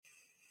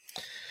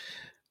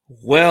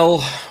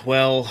Well,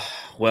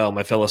 well,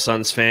 my fellow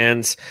Suns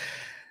fans,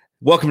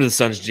 welcome to the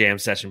Suns Jam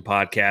Session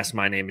podcast.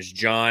 My name is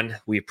John.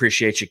 We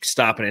appreciate you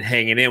stopping and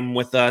hanging in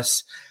with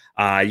us.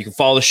 You can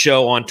follow the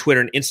show on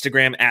Twitter and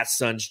Instagram at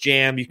Suns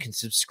Jam. You can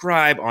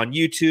subscribe on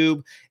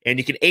YouTube, and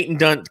you can Ayton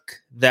dunk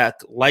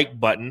that like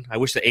button. I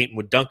wish that Ayton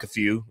would dunk a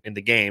few in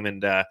the game, and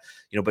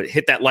but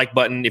hit that like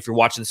button if you're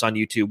watching this on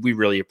YouTube. We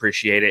really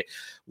appreciate it.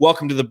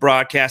 Welcome to the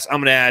broadcast. I'm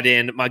going to add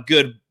in my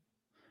good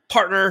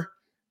partner,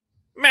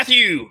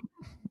 Matthew.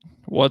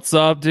 What's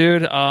up,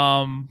 dude?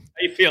 How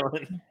you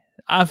feeling?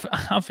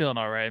 I'm feeling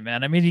all right,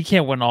 man. I mean, you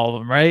can't win all of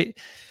them, right?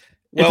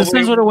 Well, if the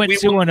Suns would have went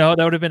 2-0,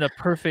 that would have been a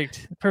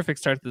perfect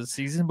start to the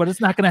season, but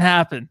it's not going to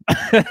happen.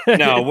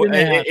 No,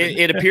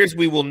 it appears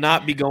we will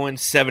not be going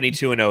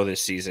 72-0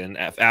 this season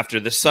after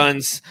the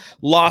Suns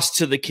lost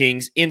to the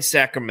Kings in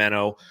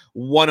Sacramento,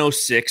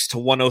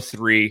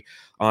 106-103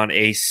 on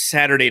a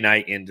Saturday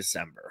night in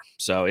December.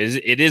 So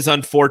it is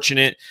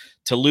unfortunate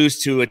to lose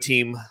to a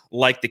team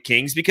like the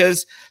Kings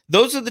because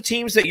those are the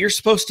teams that you're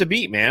supposed to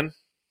beat, man.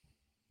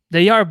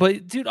 They are,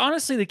 but dude,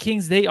 honestly, the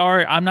Kings, they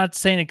are. I'm not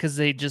saying it because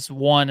they just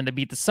won and they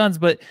beat the Suns,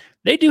 but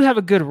they do have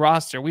a good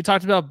roster. We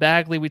talked about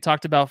Bagley, we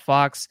talked about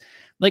Fox.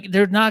 Like,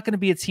 they're not going to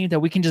be a team that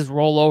we can just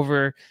roll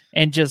over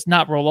and just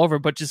not roll over,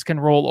 but just can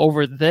roll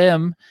over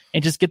them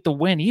and just get the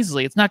win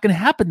easily. It's not going to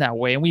happen that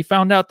way. And we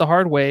found out the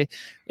hard way.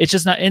 It's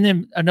just not. And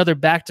then another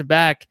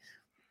back-to-back.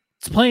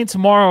 It's playing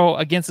tomorrow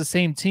against the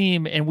same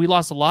team, and we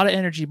lost a lot of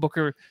energy.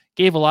 Booker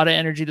gave a lot of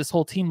energy. This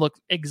whole team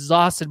looked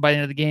exhausted by the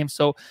end of the game.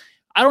 So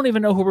I don't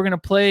even know who we're going to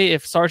play.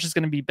 If Sarge is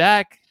going to be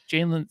back,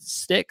 Jalen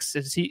Sticks,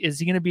 is he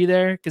going to be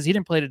there? Because he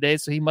didn't play today,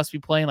 so he must be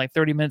playing like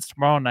 30 minutes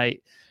tomorrow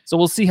night. So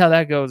we'll see how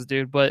that goes,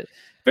 dude. But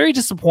very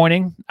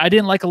disappointing. I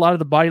didn't like a lot of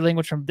the body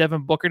language from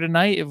Devin Booker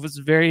tonight. It was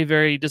very,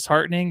 very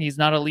disheartening. He's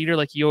not a leader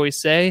like you always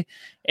say,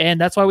 and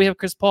that's why we have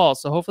Chris Paul.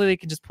 So hopefully they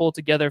can just pull it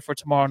together for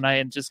tomorrow night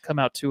and just come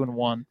out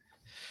 2-1.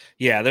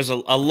 Yeah, there's a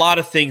lot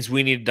of things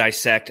we need to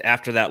dissect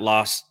after that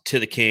loss to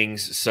the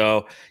Kings.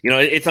 So,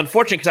 it's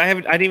unfortunate because I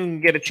didn't even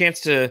get a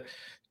chance to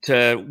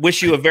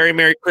wish you a very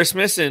Merry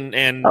Christmas and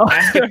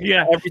ask you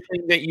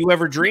everything that you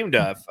ever dreamed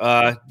of.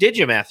 Did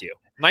you, Matthew?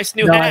 Nice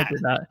new hat. I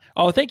did not.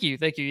 Oh, thank you.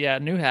 Yeah,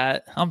 new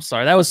hat. I'm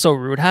sorry. That was so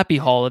rude. Happy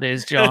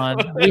holidays, John.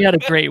 We had a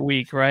great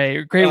week,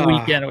 right? Great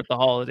weekend with the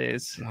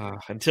holidays.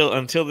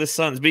 Until this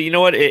Suns. But you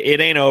know what? It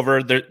ain't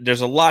over.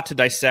 There's a lot to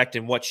dissect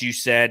in what you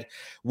said.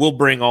 We'll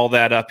bring all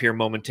that up here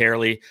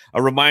momentarily.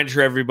 A reminder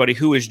to everybody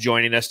who is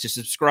joining us to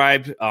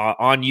subscribe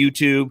on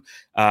YouTube.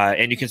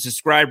 And you can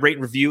subscribe, rate,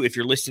 and review if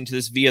you're listening to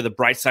this via the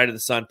Bright Side of the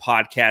Sun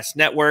podcast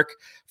network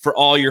for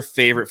all your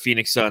favorite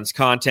Phoenix Suns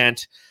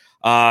content.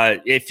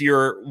 If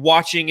you're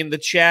watching in the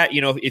chat,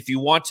 if you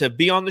want to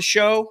be on the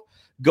show,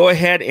 go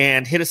ahead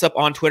and hit us up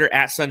on Twitter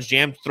at Suns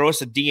Jam. Throw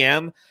us a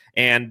DM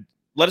and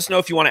let us know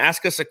if you want to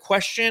ask us a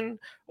question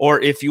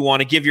or if you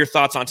want to give your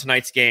thoughts on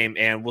tonight's game.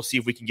 And we'll see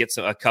if we can get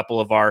a couple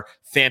of our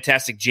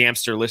fantastic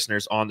Jamster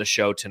listeners on the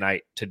show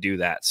tonight to do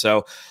that. So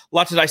a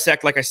lot to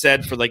dissect, like I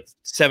said, for like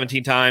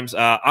 17 times.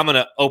 I'm going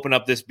to open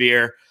up this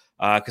beer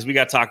because we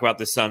got to talk about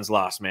this Suns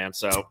loss, man.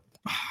 So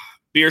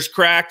beer's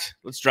cracked.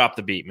 Let's drop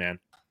the beat, man.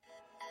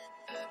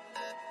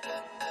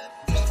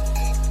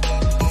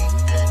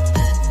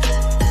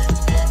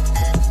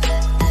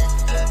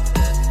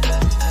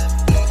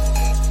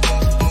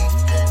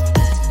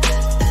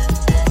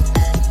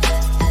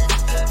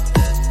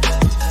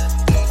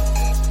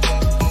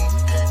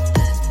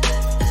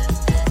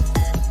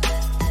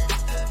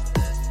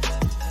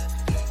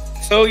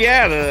 So,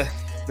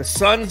 the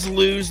Suns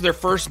lose their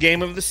first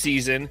game of the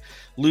season,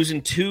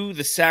 losing to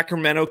the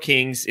Sacramento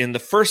Kings in the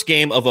first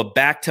game of a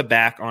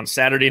back-to-back on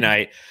Saturday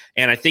night.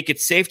 And I think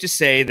it's safe to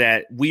say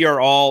that we are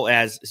all,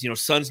 as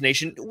Suns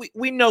Nation,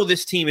 we know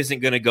this team isn't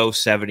going to go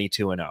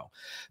 72-0.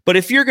 But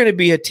if you're going to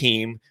be a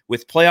team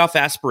with playoff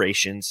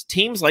aspirations,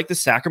 teams like the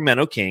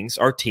Sacramento Kings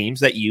are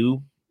teams that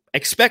you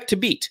expect to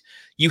beat.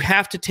 You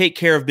have to take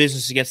care of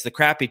business against the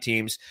crappy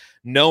teams,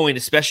 knowing,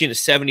 especially in a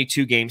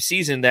 72-game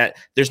season, that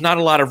there's not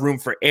a lot of room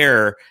for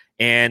error,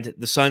 and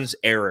the Suns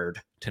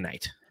erred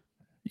tonight.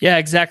 Yeah,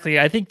 exactly.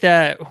 I think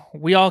that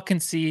we all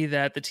can see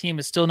that the team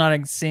is still not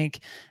in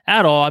sync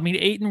at all. I mean,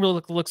 Ayton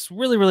really looks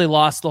really, really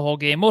lost the whole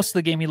game. Most of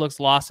the game he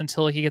looks lost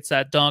until he gets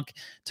that dunk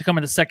to come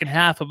in the second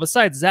half. But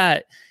besides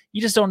that,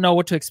 you just don't know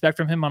what to expect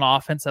from him on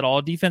offense at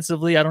all.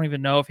 Defensively, I don't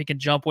even know if he can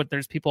jump when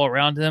there's people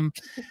around him.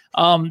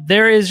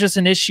 There is just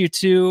an issue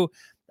too.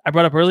 I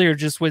brought up earlier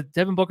just with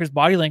Devin Booker's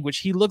body language.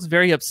 He looks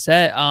very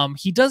upset.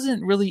 He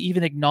doesn't really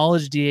even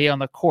acknowledge DA on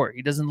the court.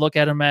 He doesn't look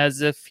at him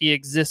as if he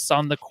exists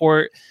on the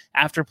court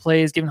after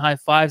plays, giving high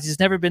fives.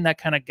 He's never been that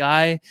kind of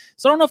guy.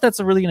 So I don't know if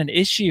that's really an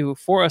issue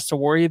for us to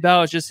worry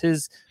about. It's just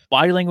his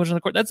body language on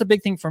the court. That's a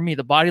big thing for me.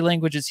 The body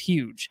language is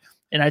huge.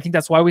 And I think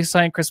that's why we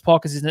signed Chris Paul,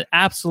 because he's an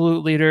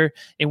absolute leader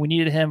and we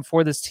needed him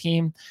for this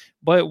team.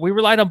 But we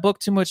relied on Book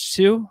too much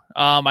too.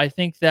 I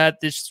think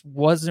that this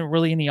wasn't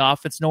really any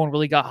offense. No one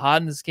really got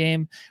hot in this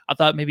game. I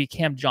thought maybe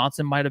Cam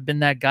Johnson might have been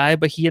that guy,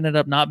 but he ended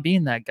up not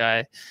being that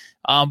guy.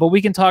 But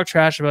we can talk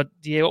trash about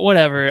DA,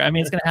 whatever. I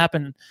mean, it's going to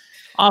happen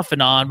off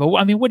and on. But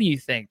I mean, what do you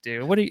think,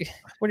 dude? What are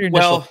your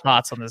initial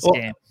thoughts on this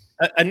game?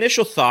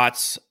 Initial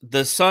thoughts: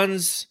 the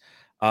Suns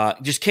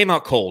just came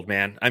out cold,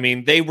 man. I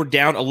mean, they were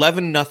down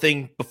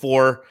 11-0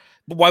 before.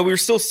 But while we were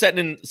still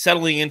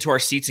settling into our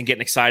seats and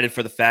getting excited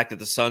for the fact that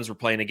the Suns were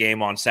playing a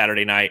game on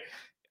Saturday night,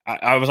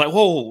 I was like,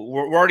 whoa,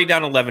 we're already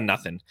down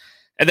 11-0.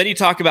 And then you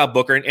talk about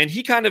Booker, and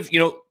he kind of,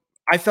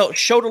 I felt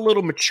showed a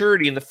little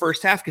maturity in the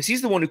first half because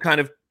he's the one who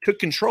kind of took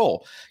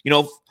control.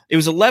 It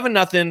was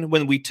 11-0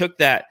 when we took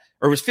that,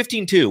 or it was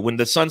 15-2 when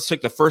the Suns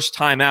took the first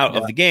time out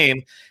of the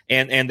game,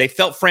 and they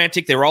felt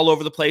frantic. They were all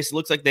over the place. It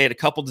looks like they had a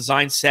couple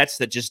design sets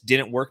that just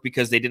didn't work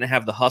because they didn't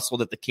have the hustle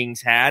that the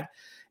Kings had.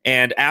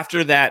 And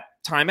after that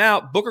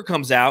timeout, Booker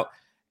comes out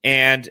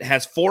and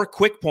has 4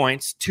 quick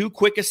points, 2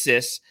 quick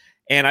assists.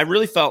 And I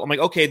really felt, I'm like,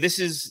 okay, this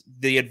is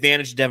the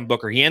advantage of Devin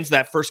Booker. He ends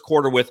that first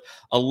quarter with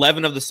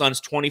 11 of the Suns'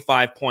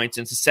 25 points.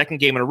 And it's the second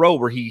game in a row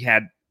where he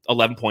had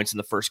 11 points in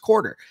the first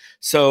quarter.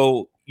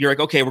 So you're like,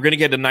 okay, we're going to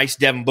get a nice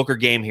Devin Booker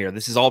game here.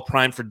 This is all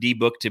primed for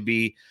D-Book to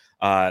be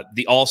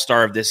the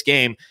all-star of this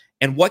game.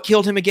 And what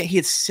killed him again? He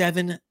had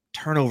 7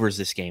 turnovers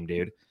this game,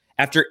 dude.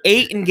 After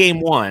 8 in game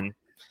 1,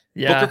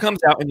 Booker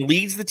comes out and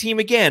leads the team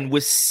again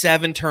with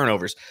 7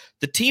 turnovers.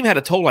 The team had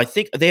a total, I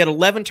think they had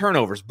 11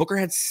 turnovers. Booker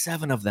had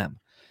 7 of them.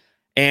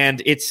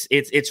 And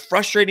it's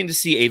frustrating to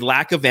see a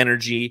lack of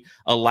energy,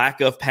 a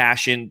lack of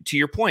passion. To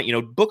your point,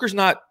 Booker's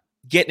not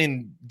getting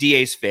in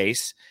DA's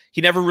face. He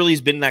never really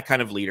has been that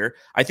kind of leader.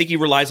 I think he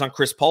relies on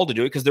Chris Paul to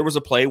do it because there was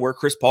a play where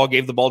Chris Paul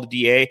gave the ball to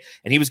DA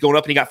and he was going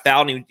up and he got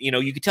fouled. And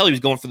you could tell he was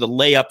going for the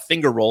layup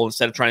finger roll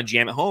instead of trying to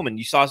jam it home. And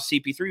you saw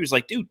CP3 was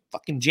like, dude,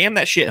 fucking jam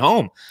that shit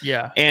home.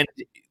 Yeah. And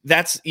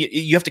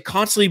you have to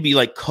constantly be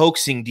like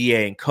coaxing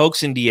DA.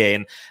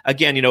 And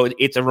again,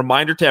 it's a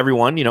reminder to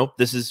everyone,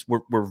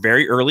 we're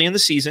very early in the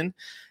season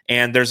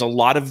and there's a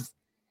lot of,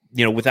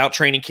 without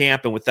training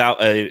camp and without,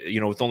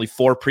 with only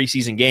 4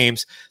 preseason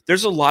games,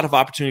 there's a lot of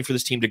opportunity for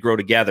this team to grow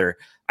together.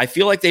 I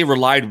feel like they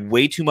relied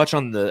way too much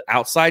on the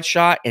outside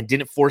shot and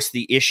didn't force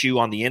the issue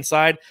on the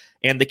inside.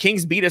 And the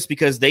Kings beat us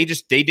because they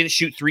didn't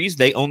shoot threes.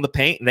 They owned the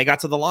paint and they got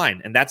to the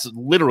line. And that's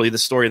literally the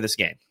story of this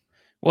game.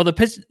 Well,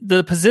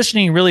 the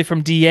positioning really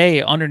from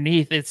DA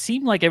underneath, it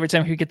seemed like every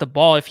time he would get the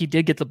ball, if he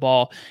did get the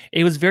ball,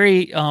 it was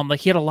very like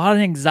he had a lot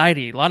of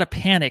anxiety, a lot of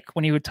panic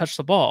when he would touch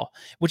the ball,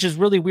 which is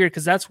really weird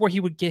because that's where he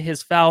would get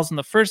his fouls in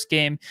the first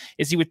game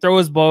is he would throw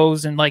his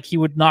bows and like he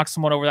would knock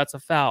someone over. That's a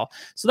foul.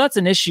 So that's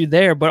an issue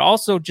there, but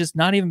also just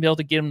not even be able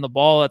to get him the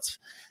ball.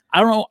 I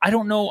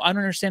don't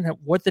understand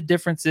what the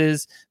difference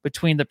is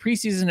between the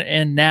preseason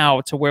and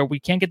now to where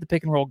we can't get the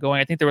pick and roll going.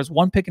 I think there was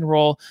one pick and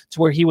roll to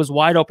where he was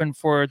wide open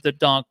for the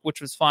dunk,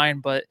 which was fine.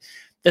 But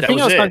the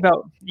thing I was talking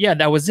about,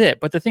 that was it.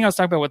 But the thing I was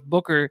talking about with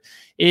Booker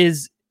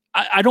is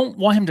I don't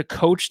want him to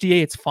coach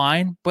DA. It's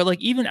fine. But like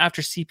even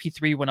after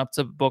CP3 went up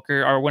to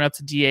Booker or went up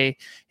to DA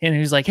and he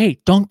was like, hey,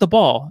 dunk the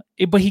ball.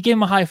 But he gave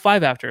him a high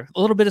five after,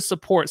 a little bit of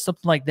support,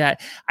 something like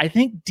that. I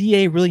think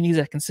DA really needs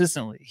that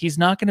consistently. He's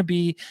not going to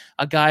be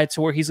a guy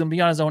to where he's going to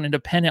be on his own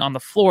independent on the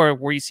floor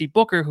where you see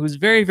Booker, who's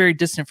very, very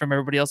distant from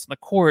everybody else in the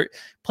court,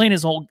 playing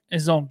his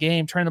own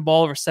game, turning the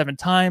ball over 7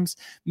 times,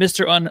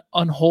 Mr.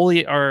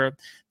 Unholy or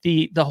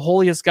the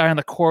holiest guy on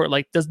the court,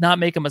 like does not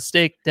make a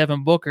mistake,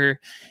 Devin Booker.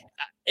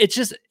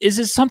 Is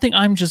it something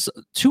I'm just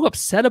too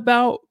upset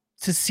about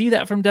to see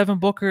that from Devin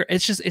Booker?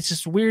 It's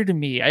just weird to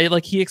me.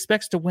 He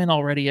expects to win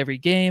already every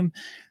game.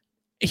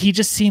 He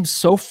just seems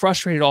so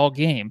frustrated all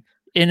game.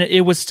 And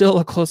it was still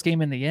a close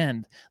game in the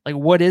end. Like,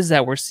 what is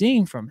that we're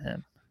seeing from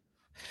him?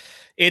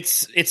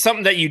 It's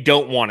something that you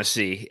don't want to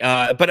see.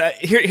 But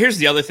here's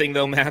the other thing,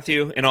 though,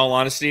 Matthew, in all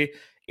honesty.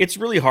 It's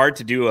really hard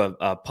to do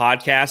a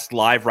podcast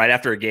live right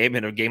after a game,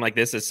 and a game like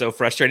this is so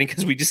frustrating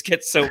because we just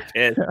get so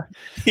pissed.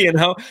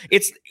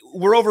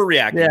 We're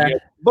overreacting. Yeah.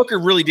 Booker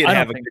really did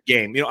have a good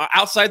game.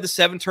 Outside the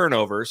 7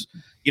 turnovers,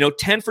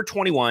 10 for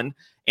 21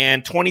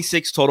 and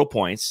 26 total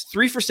points,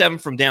 3 for 7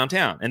 from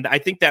downtown, and I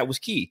think that was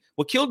key.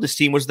 What killed this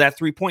team was that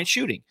 3-point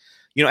shooting.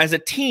 As a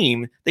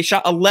team, they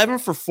shot 11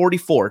 for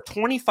 44,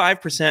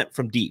 25%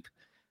 from deep.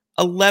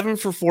 11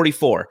 for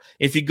 44.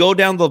 If you go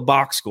down the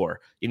box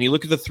score and you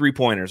look at the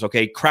 3-pointers,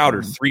 okay,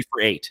 Crowder, 3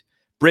 for 8.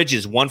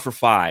 Bridges, 1 for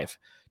 5.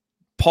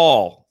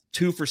 Paul,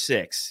 2 for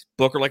 6.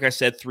 Booker, like I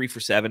said, 3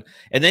 for 7.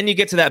 And then you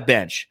get to that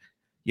bench.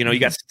 You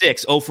got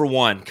Sticks, 0 for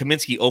 1.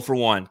 Kaminsky, 0 for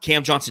 1.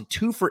 Cam Johnson,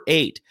 2 for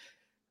 8.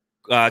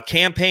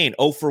 Cam Payne,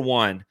 0 for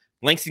 1.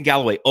 Langston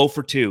Galloway, 0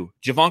 for 2.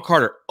 Javon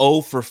Carter,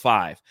 0 for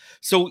 5.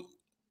 So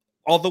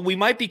although we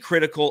might be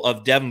critical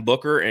of Devin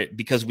Booker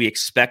because we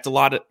expect a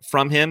lot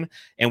from him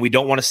and we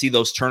don't want to see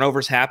those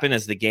turnovers happen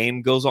as the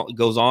game goes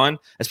on,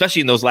 especially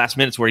in those last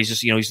minutes where he's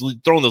just, he's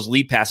throwing those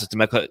lead passes to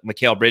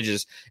Mikal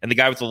Bridges and the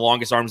guy with the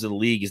longest arms in the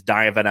league is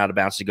diving out of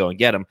bounds to go and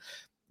get him.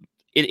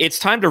 It's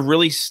time to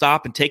really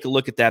stop and take a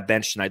look at that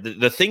bench tonight.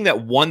 The thing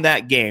that won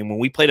that game when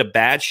we played a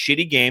bad,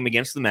 shitty game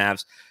against the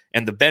Mavs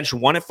and the bench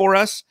won it for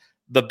us,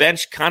 the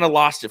bench kind of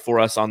lost it for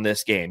us on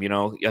this game.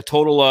 A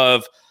total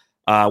of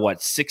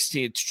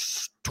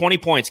 20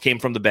 points came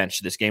from the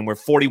bench this game, where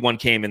 41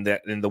 came in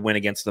the win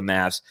against the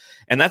Mavs.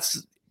 And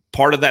that's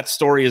part of that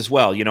story as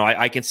well. You know,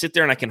 I can sit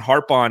there and I can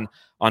harp on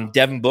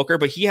Devin Booker,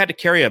 but he had to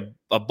carry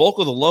a bulk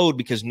of the load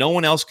because no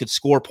one else could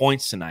score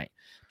points tonight.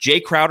 Jay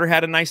Crowder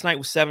had a nice night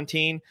with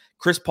 17.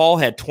 Chris Paul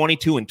had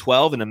 22 and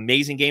 12, an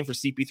amazing game for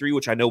CP3,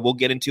 which I know we'll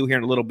get into here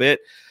in a little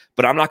bit.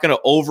 But I'm not going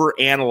to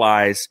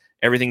overanalyze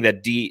everything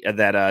that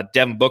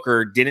Devin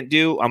Booker didn't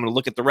do. I'm going to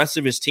look at the rest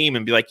of his team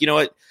and be like, you know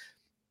what?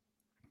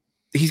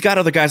 He's got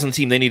other guys on the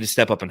team. They need to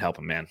step up and help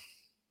him, man.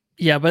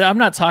 Yeah, but I'm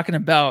not talking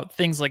about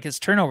things like his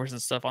turnovers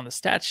and stuff on the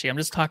stat sheet. I'm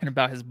just talking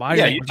about his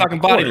body language. Yeah, you're talking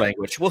body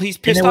language. Well, he's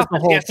pissed off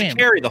that he has to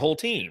carry the whole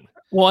team.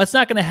 Well, it's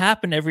not going to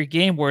happen every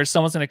game where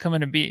someone's going to come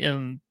in and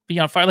be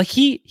on fire. Like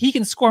he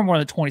can score more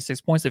than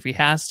 26 points if he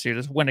has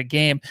to win a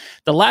game.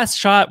 The last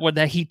shot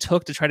that he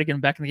took to try to get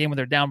him back in the game when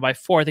they're down by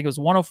 4, I think it was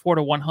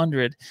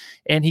 104-100,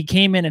 and he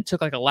came in and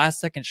took like a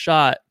last-second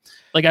shot.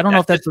 Like I don't know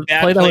if that's the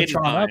play that was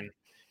drawn up.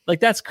 Like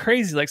that's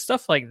crazy. Like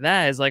stuff like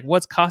that is like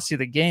what's cost you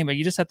the game, and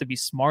you just have to be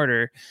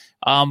smarter.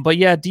 But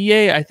yeah,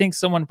 DA, I think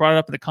someone brought it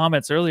up in the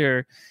comments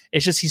earlier.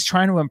 It's just he's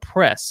trying to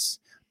impress.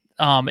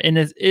 And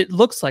it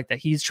looks like that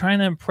he's trying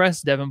to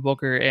impress Devin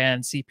Booker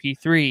and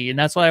CP3. And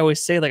that's why I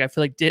always say, like, I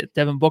feel like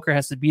Devin Booker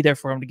has to be there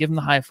for him to give him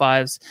the high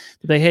fives,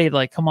 to be, hey,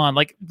 like, come on.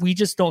 Like, we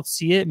just don't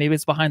see it. Maybe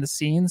it's behind the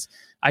scenes.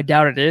 I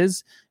doubt it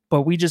is,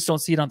 but we just don't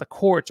see it on the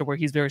court to where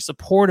he's very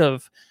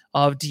supportive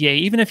of DA,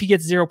 even if he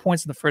gets 0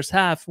 points in the first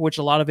half, which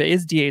a lot of it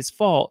is DA's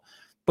fault.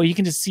 But you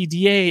can just see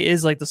DA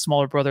is like the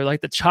smaller brother,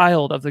 like the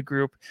child of the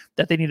group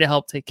that they need to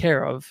help take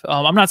care of.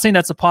 I'm not saying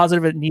that's a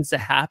positive. It needs to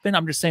happen.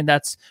 I'm just saying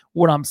that's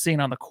what I'm seeing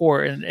on the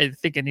court, and I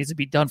think it needs to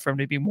be done for him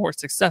to be more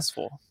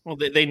successful. Well,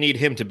 they need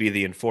him to be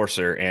the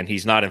enforcer, and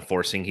he's not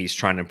enforcing. He's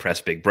trying to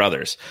impress big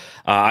brothers.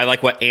 I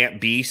like what Ant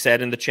B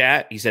said in the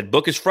chat. He said,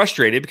 Book is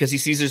frustrated because he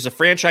sees there's a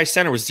franchise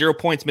center with 0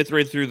 points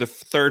midway through the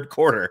third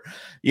quarter,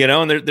 you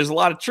know, and there's a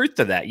lot of truth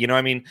to that. You know,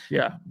 I mean,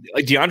 yeah,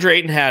 like DeAndre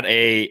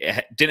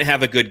Ayton didn't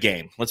have a good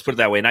game. Let's put it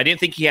that way. And I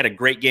didn't think he had a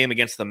great game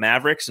against the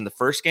Mavericks in the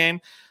first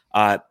game.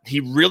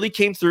 He really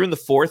came through in the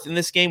fourth in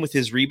this game with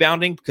his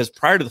rebounding, because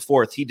prior to the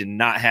fourth, he did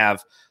not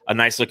have a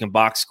nice looking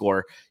box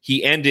score.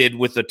 He ended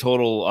with a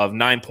total of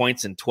 9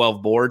 points and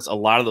 12 boards. A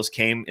lot of those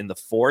came in the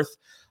fourth,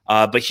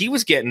 but he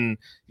was getting,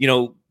 you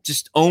know,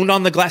 just owned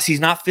on the glass.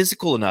 He's not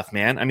physical enough,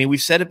 man. I mean,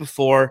 we've said it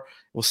before.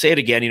 We'll say it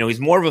again. You know, he's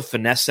more of a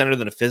finesse center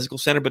than a physical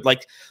center. But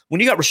like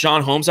when you got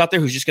Rashawn Holmes out there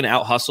who's just going to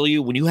out hustle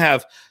you, when you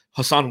have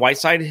Hassan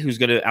Whiteside who's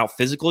going to out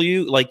physical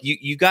you, like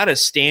you got to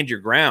stand your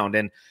ground.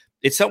 And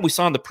it's something we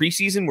saw in the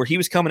preseason where he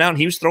was coming out and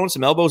he was throwing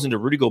some elbows into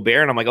Rudy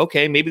Gobert. And I'm like,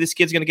 okay, maybe this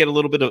kid's going to get a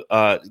little bit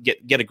of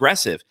get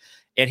aggressive.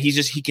 And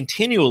he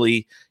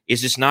continually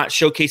is just not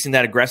showcasing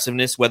that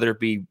aggressiveness, whether it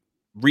be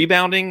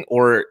rebounding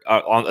or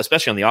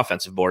especially on the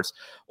offensive boards,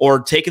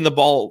 or taking the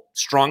ball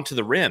strong to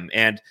the rim.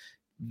 And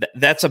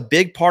that's a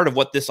big part of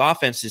what this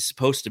offense is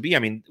supposed to be. I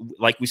mean,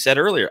 like we said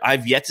earlier,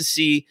 I've yet to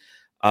see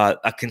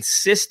a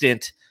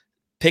consistent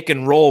pick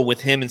and roll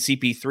with him and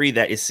CP3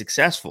 that is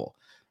successful.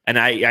 And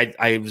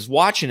I was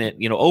watching it,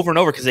 you know, over and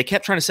over because they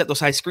kept trying to set those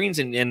high screens,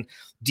 and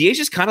DA's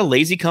just kind of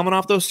lazy coming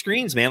off those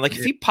screens, man. Like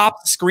if he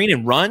pops the screen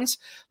and runs,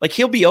 like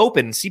he'll be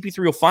open and CP3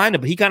 will find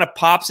him, but he kind of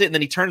pops it and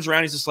then he turns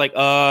around. He's just like,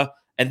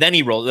 and then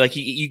he rolls. Like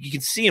you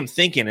can see him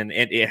thinking, and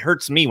it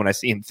hurts me when I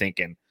see him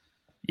thinking.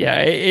 Yeah,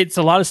 it's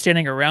a lot of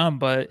standing around,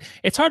 but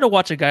it's hard to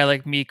watch a guy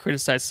like me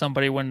criticize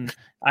somebody when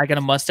I got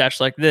a mustache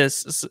like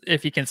this,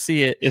 if you can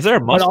see it. Is there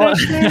a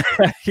mustache?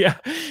 Yeah.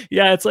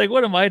 It's like,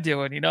 what am I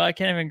doing? You know, I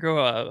can't even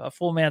grow a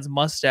full man's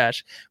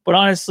mustache. But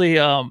honestly,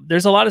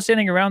 there's a lot of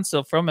standing around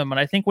still from him. And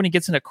I think when he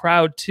gets in a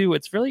crowd too,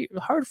 it's really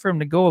hard for him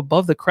to go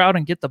above the crowd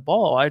and get the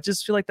ball. I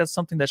just feel like that's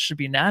something that should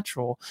be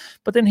natural.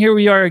 But then here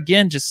we are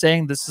again, just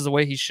saying this is the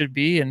way he should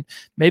be. And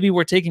maybe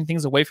we're taking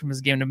things away from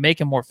his game to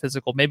make him more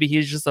physical. Maybe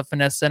he's just a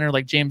finesse center,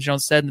 like James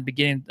Jones said in the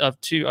beginning of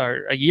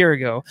a year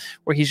ago,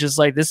 where he's just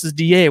like, this is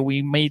DA.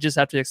 We may just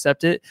have to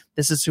accept it.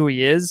 This is who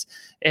he is.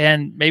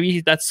 And maybe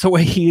that's the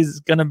way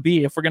he's going to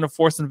be. If we're going to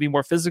force him to be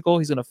more physical,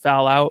 he's going to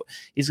foul out.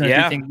 He's going to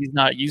do things he's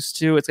not used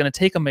to. It's going to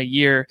take him a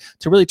year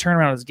to really turn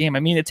around his game. I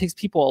mean, it takes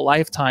people a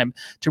lifetime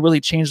to really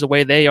change the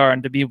way they are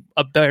and to be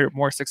a better,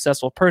 more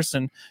successful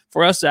person.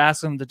 For us to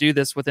ask him to do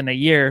this within a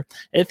year,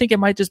 I think it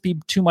might just be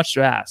too much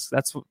to ask.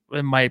 That's what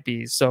it might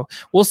be. So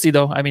we'll see,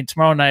 though. I mean,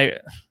 tomorrow night,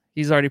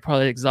 he's already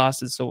probably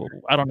exhausted, so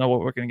I don't know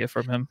what we're going to get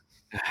from him.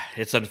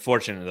 It's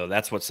unfortunate, though.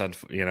 That's what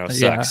sucks. Yeah.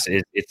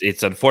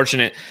 It's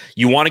unfortunate.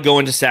 You want to go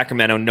into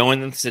Sacramento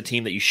knowing that it's a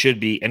team that you should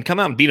be and come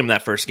out and beat them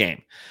that first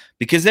game,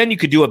 because then you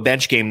could do a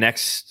bench game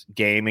next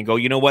game and go,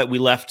 you know what, we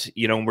left,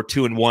 you know, we're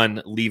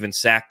 2-1 leaving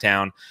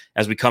Sacktown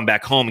as we come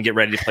back home and get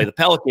ready to play the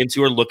Pelicans,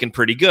 who are looking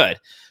pretty good.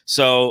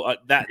 So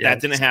that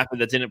didn't happen.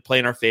 That didn't play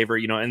in our favor,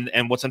 you know.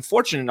 And what's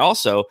unfortunate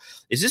also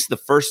is this is the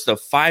first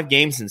of 5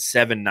 games in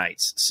 7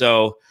 nights.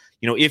 So,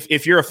 you know,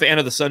 if you're a fan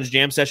of the Suns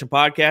Jam Session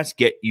podcast,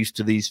 get used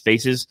to these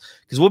faces,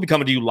 because we'll be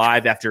coming to you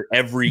live after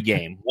every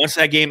game. Once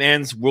that game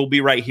ends, we'll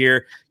be right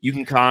here. You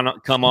can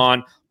come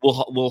on.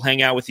 We'll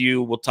hang out with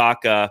you. We'll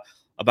talk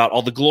about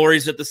all the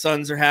glories that the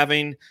Suns are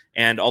having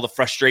and all the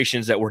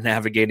frustrations that we're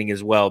navigating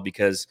as well,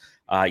 because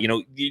you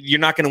know, you're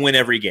not going to win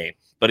every game.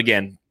 But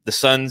again, the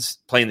Suns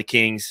playing the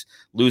Kings,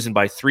 losing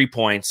by 3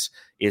 points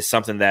is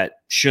something that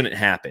shouldn't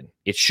happen.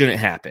 It shouldn't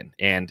happen.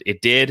 And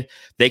it did.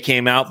 They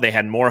came out, they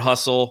had more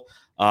hustle.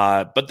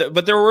 But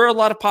there were a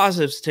lot of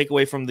positives to take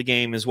away from the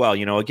game as well.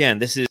 Again,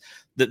 this is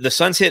the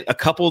Suns hit a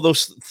couple of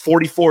those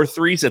 44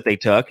 threes that they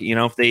took.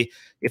 If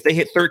they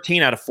hit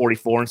 13 out of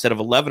 44 instead of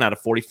 11 out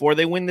of 44,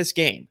 they win this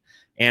game.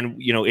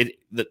 And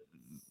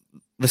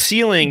the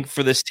ceiling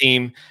for this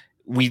team,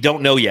 we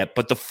don't know yet,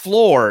 but the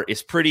floor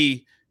is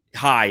pretty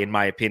high in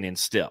my opinion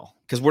still,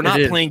 because we're not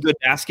playing good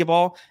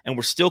basketball and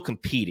we're still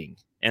competing.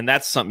 And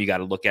that's something you got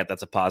to look at.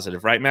 That's a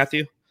positive, right,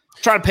 Matthew?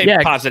 Try to pay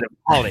positive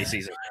holiday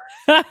season.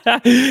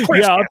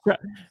 Yeah,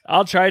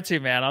 I'll try to,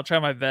 man. I'll try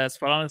my best.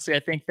 But honestly, I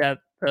think that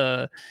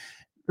the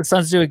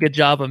Suns do a good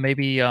job of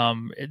maybe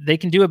they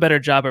can do a better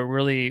job at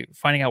really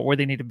finding out where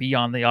they need to be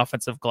on the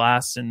offensive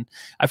glass. And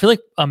I feel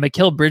like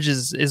Mikal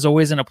Bridges is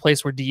always in a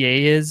place where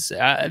DA is.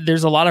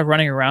 There's a lot of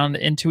running around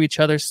into each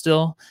other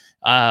still,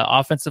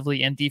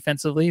 offensively and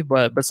defensively.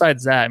 But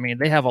besides that, I mean,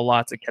 they have a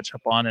lot to catch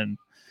up on and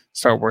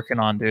start working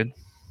on, dude.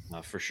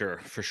 For sure.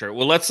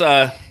 Well, let's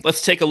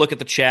take a look at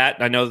the chat.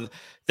 I know.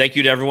 Thank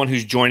you to everyone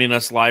who's joining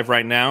us live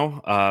right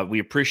now. We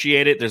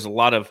appreciate it. There's a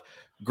lot of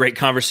great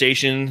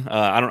conversation.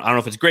 I don't know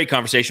if it's great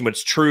conversation, but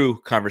it's true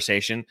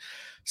conversation.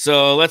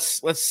 So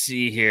let's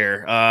see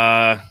here.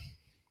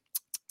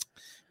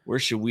 Where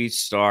should we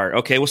start?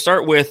 Okay, we'll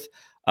start with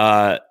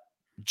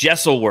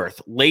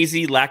Jesselworth.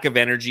 Lazy, lack of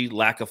energy,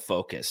 lack of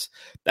focus.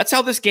 That's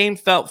how this game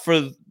felt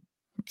for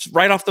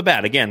right off the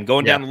bat. Again,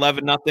 going down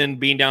 11-0,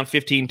 being down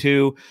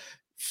 15-2.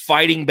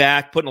 Fighting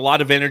back, putting a lot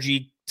of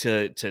energy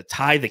to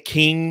tie the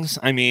Kings.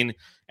 I mean,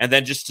 and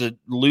then just to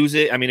lose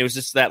it. I mean, it was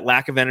just that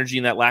lack of energy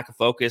and that lack of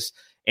focus.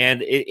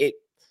 And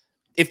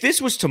if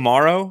this was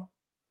tomorrow,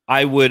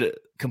 I would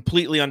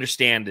completely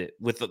understand it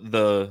with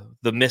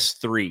the missed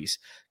threes,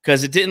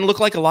 because it didn't look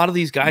like a lot of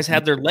these guys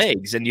had their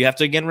legs. And you have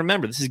to, again,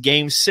 remember, this is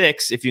game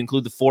 6, if you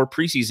include the 4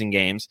 preseason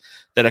games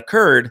that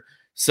occurred.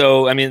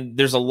 So, I mean,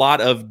 there's a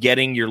lot of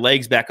getting your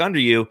legs back under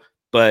you,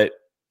 but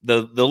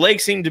the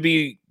legs seemed to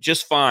be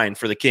just fine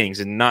for the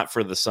Kings and not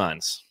for the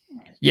Suns.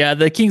 Yeah,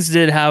 the Kings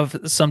did have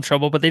some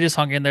trouble, but they just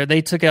hung in there.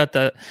 They took out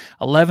the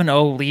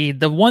 11-0 lead.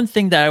 The one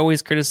thing that I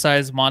always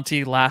criticized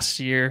Monty last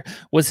year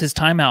was his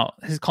timeout,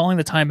 his calling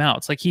the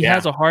timeouts. Like he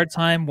has a hard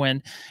time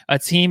when a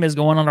team is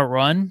going on a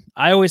run.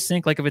 I always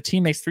think like if a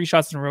team makes 3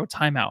 shots in a row,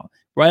 timeout.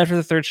 Right after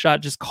the 3rd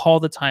shot, just call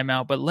the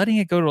timeout. But letting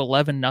it go to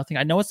 11-0,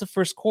 I know it's the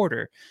first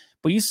quarter,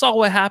 but you saw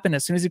what happened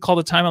as soon as he called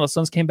the timeout. The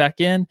Suns came back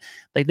in,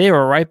 like they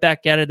were right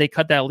back at it. They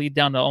cut that lead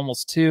down to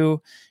almost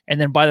 2, and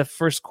then by the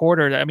first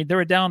quarter, I mean they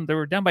were down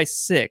by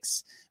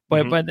 6.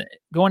 But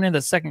going into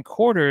the second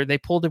quarter, they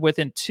pulled it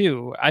within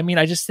 2. I mean,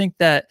 I just think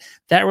that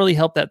really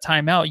helped that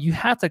timeout. You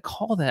have to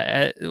call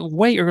that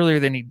way earlier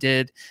than he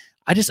did.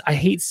 I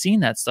hate seeing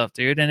that stuff,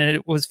 dude. And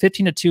it was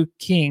 15-2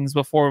 Kings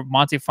before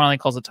Monty finally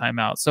calls a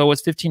timeout. So it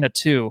was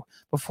 15-2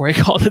 before he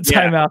called the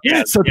timeout.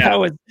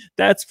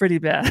 That's pretty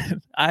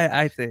bad,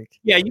 I think.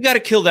 Yeah, you got to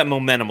kill that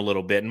momentum a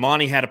little bit. And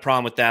Monty had a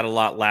problem with that a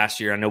lot last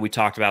year. I know we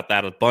talked about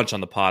that a bunch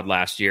on the pod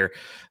last year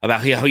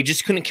about how he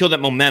just couldn't kill that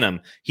momentum.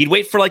 He'd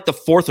wait for like the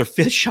 4th or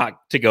 5th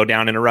shot to go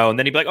down in a row, and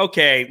then he'd be like,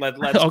 "Okay, let's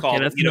call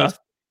it."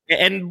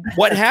 And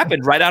what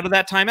happened right out of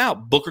that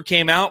timeout? Booker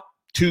came out,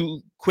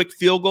 2 quick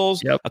field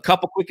goals, a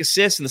couple quick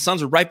assists, and the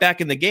Suns are right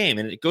back in the game.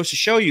 And it goes to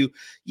show you,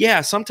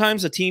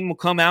 sometimes a team will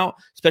come out,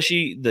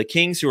 especially the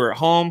Kings who are at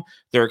home.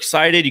 They're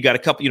excited. You got a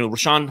couple,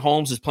 Rashawn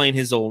Holmes is playing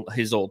his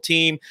old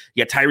team.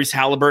 You got Tyrese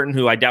Halliburton,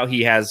 who I doubt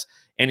he has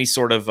any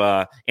sort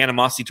of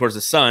animosity towards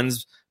the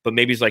Suns, but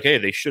maybe he's like, hey,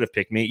 they should have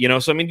picked me.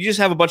 So, I mean, you just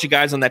have a bunch of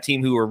guys on that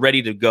team who are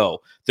ready to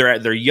go.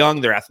 They're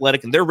young, they're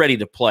athletic, and they're ready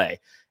to play.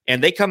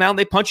 And they come out and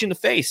they punch you in the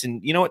face.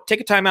 And you know what? Take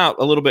a time out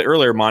a little bit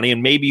earlier, Monty,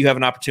 and maybe you have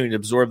an opportunity to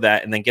absorb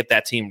that and then get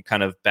that team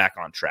kind of back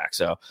on track.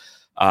 So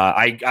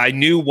I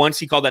knew once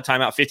he called that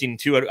timeout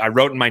 15-2, I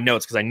wrote in my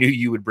notes because I knew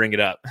you would bring it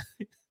up.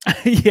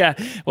 Yeah,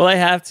 well, I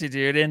have to,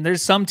 dude. And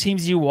there's some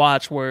teams you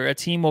watch where a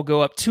team will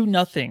go up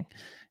 2-0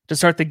 to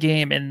start the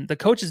game, and the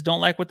coaches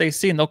don't like what they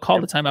see, and they'll call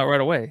the timeout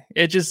right away.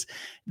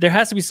 There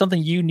has to be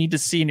something you need to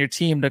see in your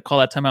team to call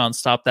that timeout and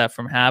stop that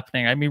from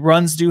happening. I mean,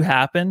 runs do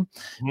happen,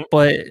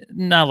 but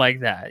not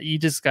like that. You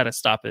just got to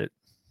stop it.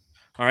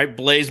 All right,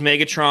 Blaze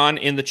Megatron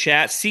in the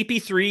chat.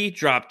 CP3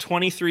 dropped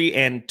 23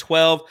 and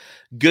 12.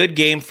 Good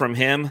game from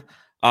him.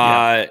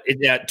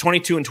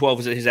 22 and 12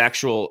 was his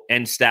actual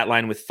end stat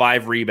line with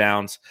 5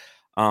 rebounds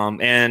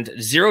and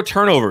 0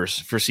 turnovers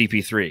for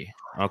CP3.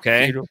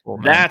 Okay, beautiful,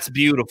 man. That's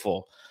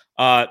beautiful.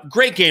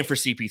 Great game for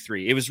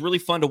CP3. It was really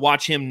fun to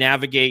watch him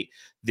navigate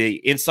the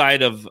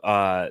inside of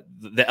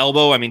the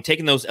elbow. I mean,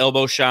 taking those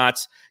elbow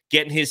shots,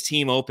 getting his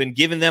team open,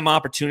 giving them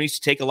opportunities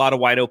to take a lot of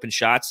wide open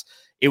shots.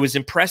 It was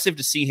impressive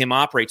to see him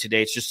operate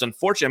today. It's just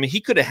unfortunate. I mean, he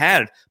could have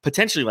had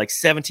potentially like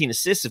 17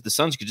 assists if the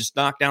Suns could just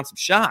knock down some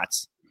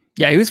shots.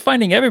 Yeah, he was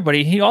finding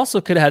everybody. He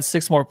also could have had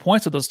 6 more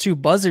points with those 2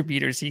 buzzer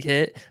beaters he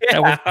hit that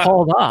was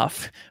called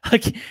off.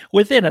 Like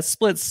within a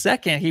split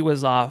second, he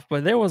was off.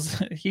 But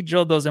he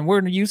drilled those, and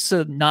we're used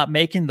to not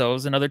making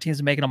those, and other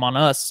teams making them on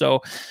us.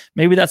 So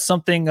maybe that's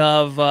something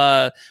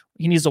of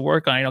he needs to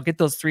work on. Get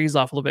those threes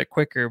off a little bit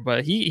quicker.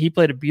 But he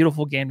played a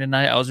beautiful game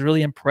tonight. I was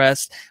really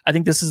impressed. I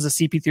think this is a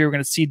CP3 we're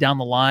going to see down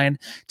the line.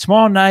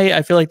 Tomorrow night,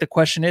 I feel like the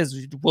question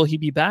is, will he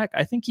be back?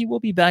 I think he will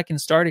be back in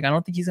starting. I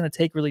don't think he's going to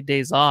take really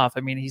days off.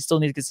 I mean, he still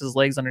needs to get his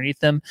legs underneath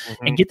him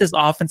and get this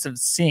offensive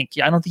sync.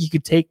 I don't think he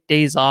could take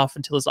days off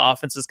until his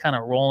offense is kind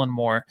of rolling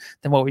more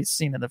than what we've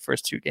seen in the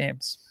first 2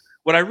 games.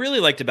 What I really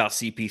liked about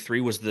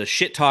CP3 was the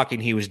shit talking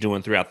he was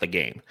doing throughout the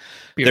game.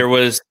 Beautiful. There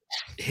was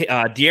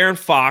De'Aaron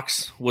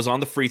Fox was on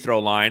the free throw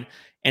line,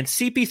 and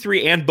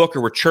CP3 and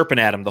Booker were chirping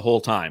at him the whole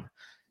time.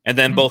 And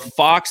then both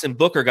Fox and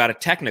Booker got a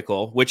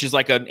technical, which is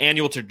like an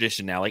annual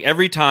tradition now. Like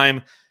every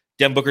time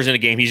Devin Booker's in a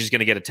game, he's just going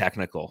to get a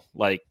technical.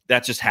 Like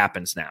that just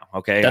happens now.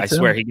 Okay. I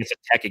swear he gets a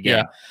tech again.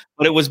 Yeah.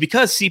 But it was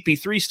because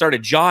CP3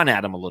 started jawing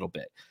at him a little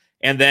bit.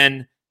 And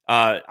then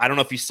I don't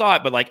know if you saw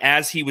it, but like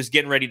as he was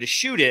getting ready to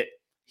shoot it,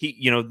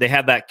 they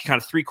had that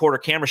kind of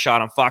 3/4 camera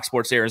shot on Fox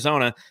Sports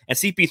Arizona, and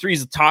CP3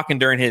 is talking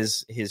during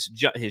his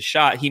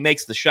shot. He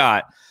makes the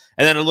shot,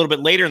 and then a little bit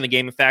later in the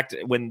game, in fact,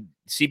 when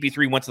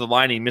CP3 went to the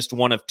line and he missed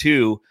 1 of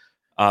 2,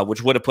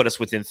 which would have put us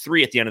within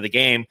 3 at the end of the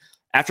game.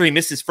 After he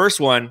missed his first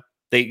one,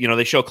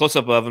 they show a close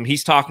up of him.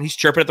 He's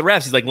chirping at the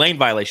refs. He's like, lane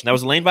violation. That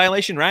was a lane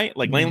violation, right?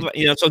 Like lane,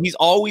 so he's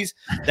always,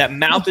 that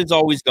mouth is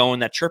always going,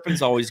 that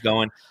chirping's always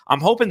going. I'm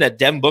hoping that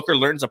Devin Booker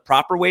learns a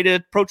proper way to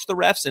approach the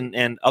refs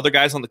and other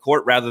guys on the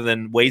court rather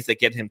than ways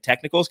that get him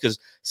technicals, because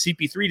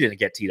CP3 didn't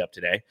get teed up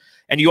today.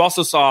 And you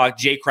also saw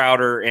Jay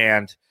Crowder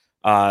and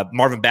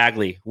Marvin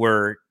Bagley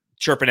were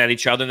chirping at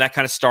each other, and that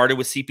kind of started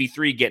with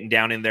CP3 getting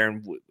down in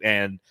there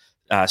and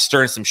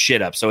stirring some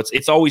shit up. So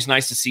it's always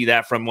nice to see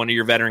that from one of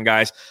your veteran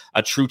guys,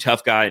 a true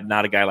tough guy,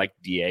 not a guy like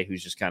DA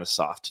who's just kind of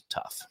soft,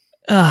 tough.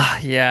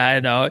 Yeah, I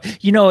know.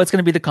 It's going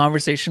to be the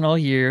conversation all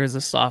year is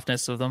the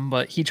softness of them,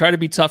 but he tried to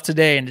be tough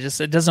today and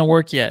it doesn't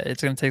work yet.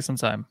 It's going to take some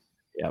time.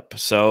 Yep.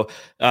 So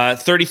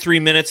 33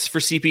 minutes for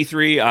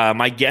CP3.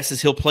 My guess is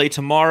he'll play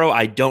tomorrow.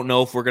 I don't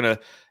know if we're going to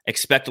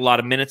expect a lot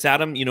of minutes at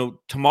him.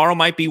 Tomorrow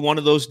might be one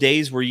of those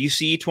days where you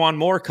see E'Twaun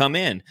Moore come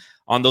in.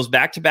 On those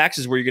back-to-backs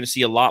is where you're going to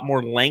see a lot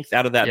more length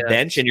out of that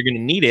bench, and you're going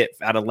to need it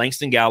out of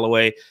Langston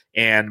Galloway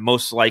and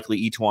most likely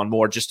E'Twaun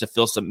Moore just to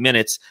fill some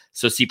minutes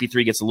so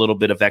CP3 gets a little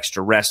bit of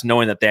extra rest,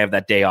 knowing that they have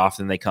that day off,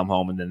 and they come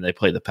home, and then they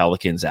play the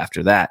Pelicans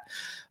after that.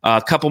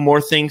 A couple more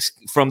things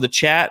from the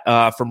chat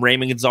from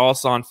Raymond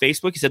Gonzalez on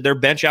Facebook. He said their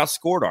bench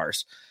outscored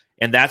ours,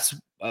 and that's,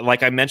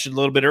 like I mentioned a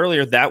little bit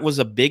earlier, that was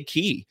a big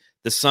key.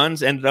 The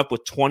Suns ended up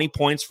with 20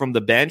 points from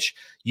the bench.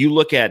 You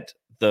look at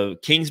the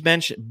Kings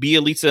bench,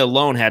 Bielitsa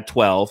alone had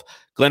 12.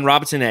 Glenn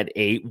Robinson had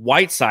 8.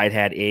 Whiteside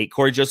had 8.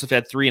 Corey Joseph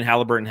had 3, and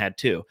Halliburton had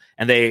 2.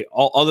 And they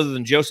all, other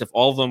than Joseph,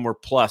 all of them were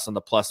plus on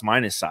the plus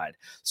minus side.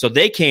 So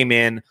they came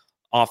in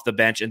off the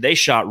bench and they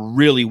shot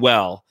really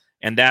well.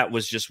 And that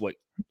was just what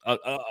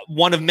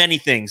one of many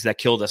things that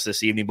killed us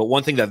this evening. But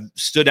one thing that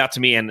stood out to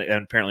me and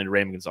apparently to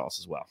Raymond Gonzalez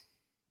as well.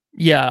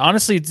 Yeah,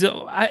 honestly,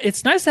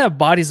 it's nice to have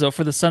bodies, though,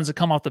 for the Suns to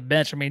come off the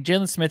bench. I mean,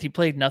 Jalen Smith, he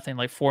played nothing,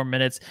 like 4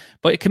 minutes,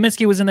 but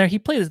Kaminsky was in there. He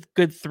played a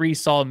good 3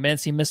 solid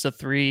minutes. He missed a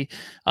 3.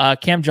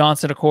 Cam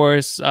Johnson, of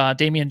course,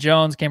 Damian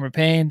Jones, Cameron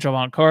Payne,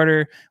 Javon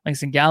Carter,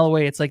 Langston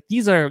Galloway. It's like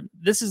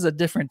this is a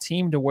different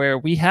team to where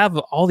we have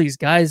all these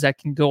guys that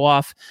can go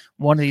off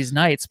one of these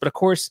nights. But, of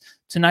course,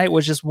 tonight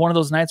was just one of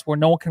those nights where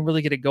no one can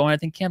really get it going. I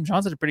think Cam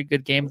Johnson had a pretty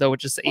good game, though,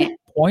 with just 8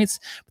 points.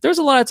 But there was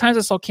a lot of times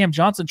I saw Cam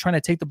Johnson trying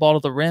to take the ball to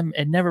the rim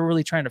and never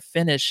really trying to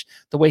finish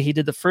the way he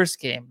did the first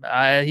game.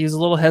 He was a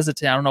little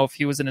hesitant. I don't know if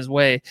he was in his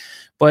way.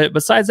 But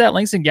besides that,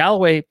 Langston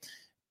Galloway,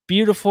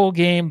 beautiful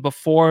game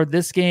before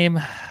this game.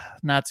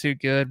 Not too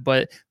good,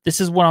 but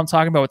this is what I'm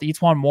talking about with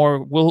E'Twaun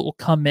Moore. Will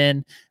come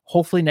in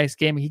hopefully next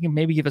game. He can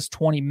maybe give us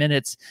 20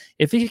 minutes.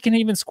 If he can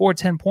even score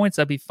 10 points,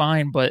 that'd be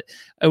fine. But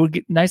it would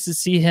be nice to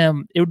see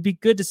him. It would be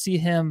good to see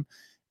him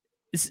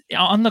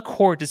on the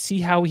court to see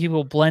how he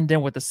will blend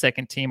in with the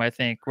second team. I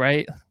think,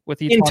 right? With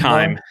E'Twaun in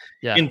time,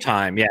 Moore. In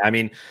time. Yeah. I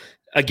mean,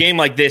 a game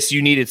like this,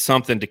 you needed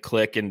something to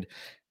click, and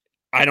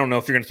I don't know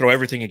if you're going to throw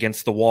everything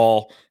against the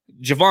wall.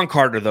 Javon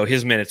Carter, though,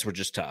 his minutes were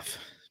just tough.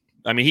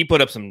 I mean, he put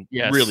up some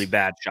really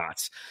bad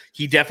shots.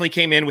 He definitely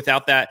came in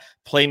without that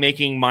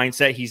playmaking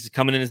mindset. He's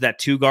coming in as that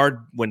 2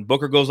 guard. When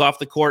Booker goes off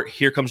the court,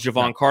 here comes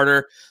Javon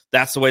Carter.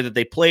 That's the way that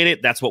they played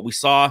it. That's what we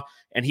saw.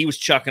 And he was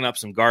chucking up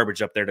some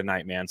garbage up there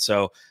tonight, man.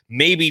 So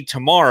maybe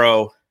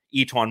tomorrow,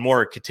 E'Twaun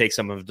Moore could take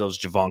some of those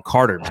Javon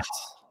Carter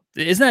minutes.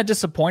 Isn't that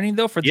disappointing,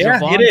 though, for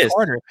Javon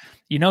Carter?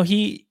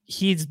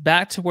 He's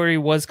back to where he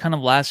was kind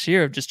of last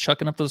year of just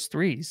chucking up those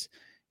threes.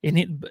 In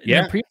the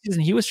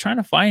preseason, he was trying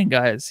to find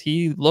guys.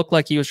 He looked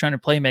like he was trying to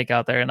play make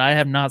out there, and I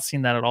have not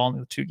seen that at all in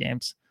the 2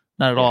 games.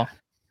 Not at all.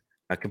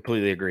 I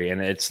completely agree,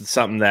 and it's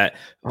something that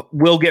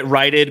will get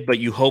righted, but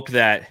you hope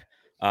that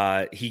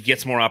he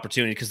gets more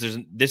opportunity, because there's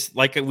this,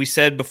 like we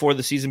said before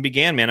the season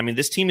began, man. I mean,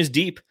 this team is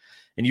deep,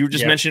 And you were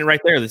just mentioning it right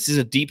there. This is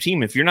a deep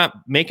team. If you're not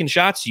making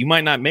shots, you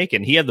might not make it.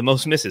 And he had the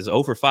most misses,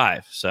 0 for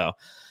 5. So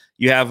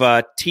you have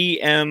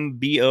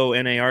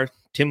TMBONAR,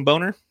 Tim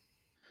Boner.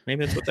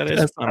 Maybe that's what that is.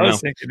 That's what I was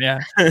thinking, yeah.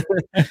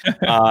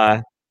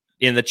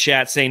 In the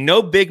chat saying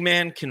no big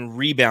man can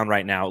rebound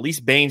right now. At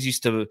least Baines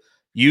used to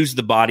use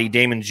the body.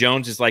 Damon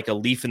Jones is like a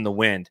leaf in the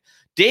wind.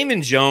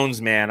 Damon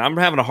Jones, man, I'm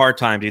having a hard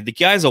time, dude. The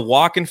guy's a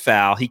walking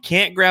foul. He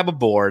can't grab a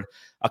board.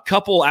 A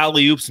couple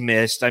alley-oops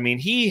missed. I mean,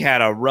 he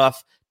had a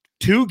rough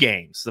 2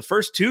 games. The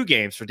first 2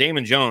 games for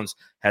Damon Jones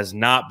has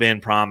not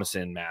been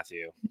promising,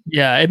 Matthew.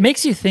 Yeah, it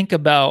makes you think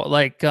about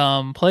like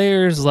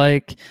players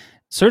like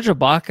Serge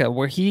Ibaka,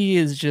 where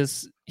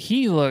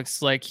he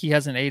looks like he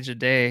hasn't aged a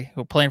day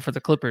who playing for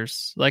the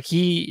Clippers. Like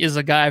he is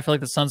a guy I feel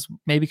like the Suns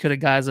maybe could have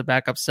got as a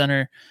backup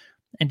center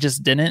and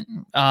just didn't.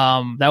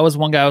 That was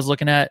one guy I was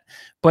looking at,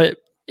 but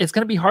it's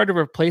going to be hard to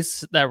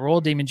replace that role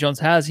Damian Jones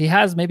has. He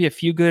has maybe a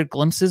few good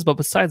glimpses, but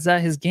besides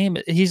that, his game,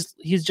 he's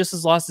just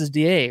as lost as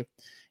DA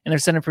in their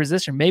center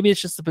position. Maybe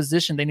it's just the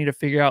position they need to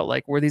figure out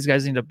like where these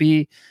guys need to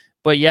be.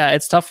 But yeah,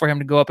 it's tough for him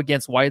to go up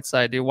against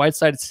Whiteside, dude.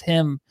 Whiteside is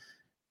him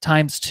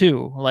times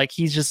 2. Like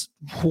he's just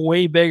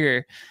way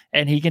bigger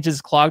and he can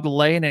just clog the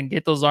lane and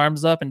get those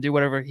arms up and do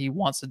whatever he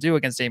wants to do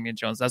against Damian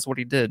Jones. That's what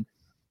he did.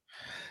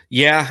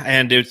 Yeah,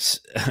 and it's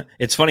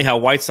funny how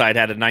Whiteside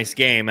had a nice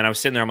game, and I was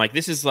sitting there, I'm like,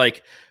 this is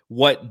like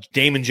what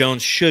Damon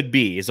Jones should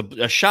be, is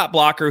a shot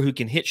blocker who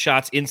can hit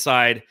shots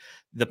inside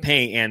the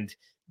paint, and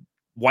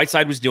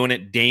Whiteside was doing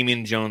it,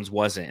 Damian Jones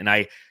wasn't.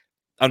 And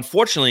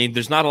unfortunately,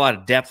 there's not a lot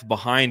of depth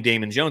behind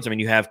Damon Jones. I mean,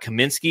 you have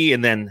Kaminsky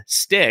and then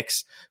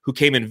Sticks, who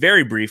came in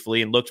very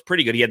briefly and looked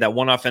pretty good. He had that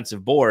one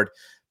offensive board,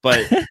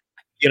 but,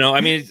 I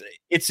mean,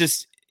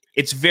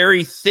 it's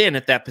very thin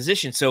at that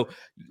position. So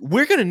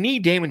we're going to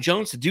need Damon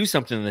Jones to do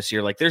something this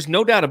year. Like, there's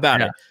no doubt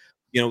about it.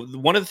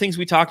 One of the things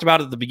we talked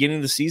about at the beginning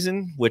of the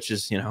season, which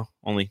is,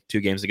 only 2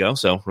 games ago.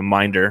 So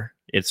reminder,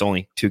 it's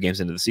only 2 games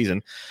into the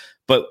season.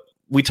 But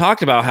we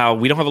talked about how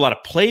we don't have a lot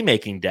of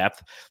playmaking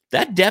depth.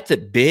 That depth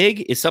at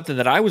big is something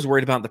that I was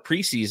worried about in the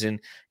preseason.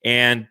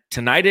 And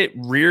tonight it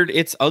reared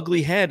its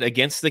ugly head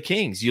against the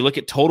Kings. You look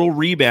at total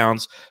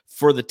rebounds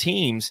for the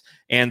teams,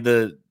 and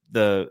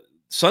the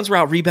Suns were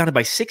out rebounded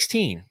by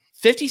 16.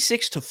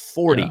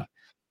 56-40, yeah.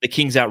 The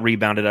Kings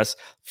out-rebounded us.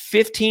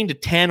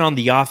 15-10 on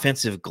the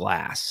offensive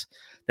glass.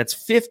 That's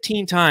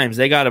 15 times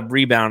they got a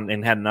rebound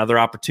and had another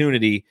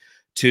opportunity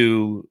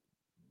to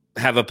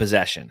have a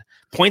possession.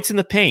 Points in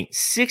the paint,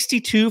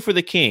 62 for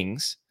the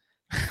Kings,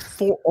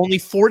 only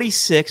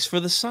 46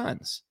 for the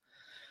Suns.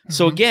 Mm-hmm.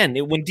 So again,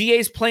 when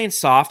DA's playing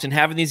soft and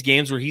having these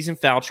games where he's in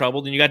foul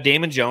trouble, then you got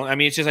Damon Jones. I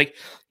mean, it's just like,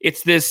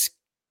 it's this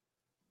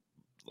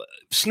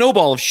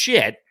snowball of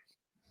shit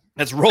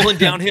that's rolling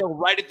downhill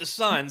right at the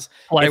Suns.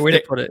 Polite way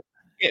to put it.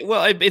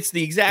 It's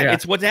the exact. Yeah.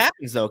 It's what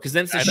happens though, because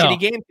then it's a shitty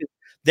game.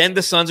 Then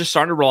the Suns are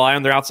starting to rely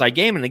on their outside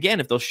game, and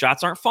again, if those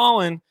shots aren't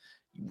falling,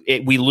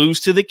 we lose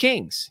to the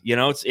Kings.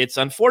 It's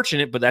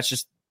unfortunate, but that's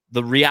just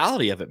the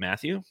reality of it,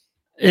 Matthew.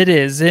 It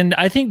is, and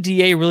I think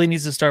DA really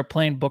needs to start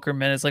playing Booker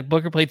minutes. Like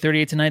Booker played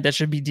 38 tonight, that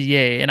should be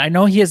DA. And I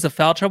know he has the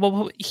foul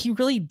trouble, but he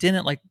really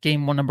didn't like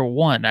game 1, number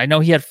 1. I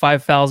know he had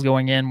 5 fouls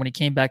going in when he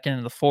came back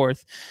in the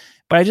 4th.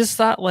 But I just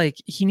thought like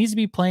he needs to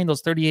be playing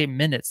those 38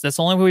 minutes. That's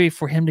the only way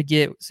for him to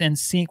get in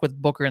sync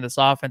with Booker in this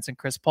offense and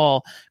Chris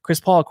Paul. Chris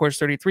Paul, of course,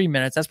 33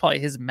 minutes. That's probably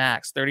his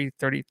max.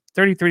 33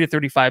 to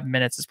 35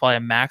 minutes is probably a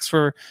max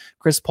for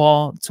Chris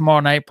Paul.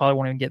 Tomorrow night, probably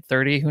won't even get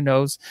 30. Who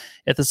knows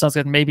if the Suns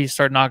can maybe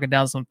start knocking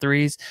down some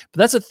threes. But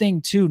that's the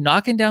thing too,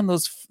 knocking down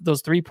those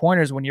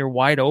 3-pointers when you're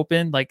wide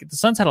open. Like the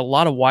Suns had a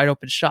lot of wide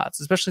open shots,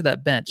 especially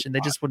that bench, and they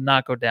just would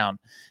not go down.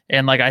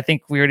 And like I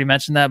think we already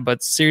mentioned that,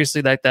 but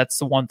seriously, that's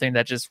the one thing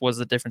that just was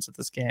the difference of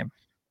this game.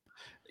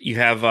 You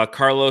have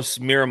Carlos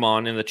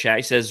Miramon in the chat.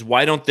 He says,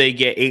 why don't they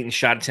get Ayton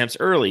shot attempts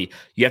early?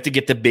 You have to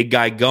get the big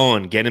guy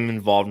going, get him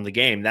involved in the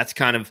game. That's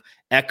kind of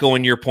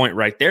echoing your point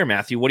right there,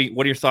 Matthew. What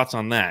are your thoughts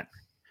on that?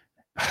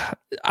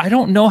 I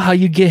don't know how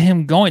you get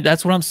him going.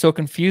 That's what I'm so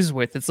confused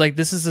with. It's like,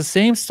 this is the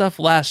same stuff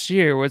last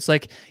year where it's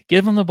like,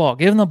 give him the ball.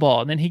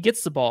 And then he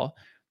gets the ball.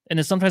 And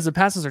then sometimes the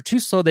passes are too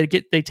slow. They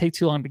take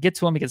too long to get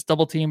to him. He gets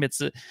double teamed.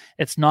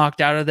 It's knocked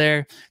out of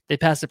there. They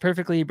pass it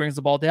perfectly. He brings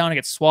the ball down. It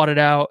gets swatted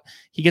out.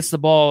 He gets the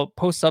ball,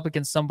 posts up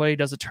against somebody,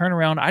 does a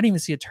turnaround. I didn't even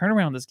see a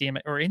turnaround this game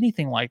or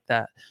anything like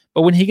that.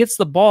 But when he gets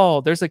the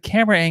ball, there's a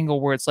camera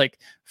angle where it's like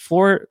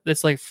floor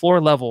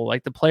level,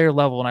 like the player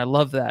level. And I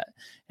love that.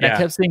 And I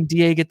kept seeing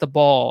DA get the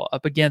ball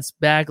up against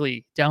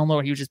Bagley down low.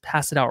 And he would just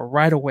pass it out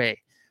right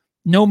away.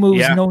 No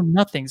moves, no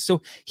nothing.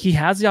 So he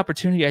has the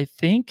opportunity, I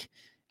think.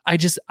 I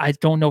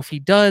don't know if he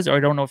does or I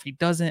don't know if he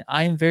doesn't.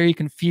 I am very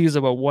confused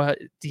about what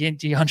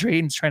DeAndre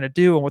Ayton's trying to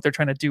do and what they're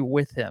trying to do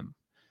with him.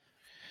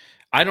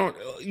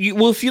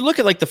 If you look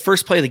at like the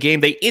first play of the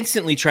game, they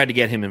instantly tried to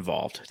get him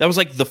involved. That was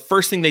like the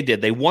first thing they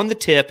did. They won the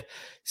tip,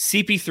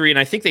 CP3, and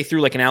I think they threw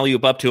like an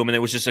alley-oop up to him, and it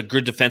was just a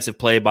good defensive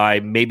play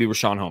by maybe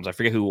Rashawn Holmes. I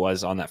forget who it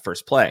was on that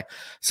first play.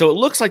 So it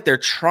looks like they're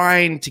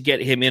trying to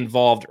get him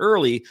involved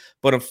early,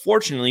 but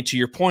unfortunately, to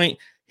your point,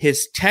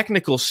 his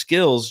technical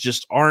skills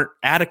just aren't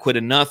adequate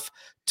enough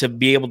to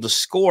be able to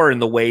score in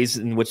the ways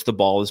in which the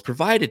ball is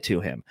provided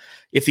to him.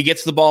 If he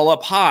gets the ball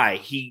up high,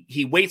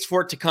 he waits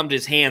for it to come to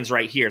his hands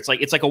right here. It's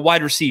like a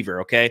wide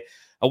receiver, okay?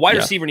 A wide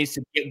receiver needs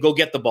to go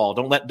get the ball.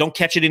 Don't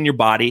catch it in your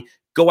body.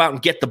 Go out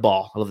and get the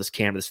ball. I love this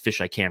camera, this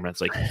fisheye camera.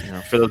 It's like,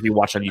 for those of you who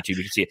watch on YouTube,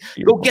 you can see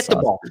it. Go get the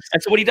ball.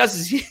 And so what he does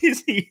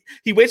is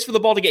he waits for the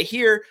ball to get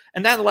here,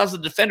 and that allows the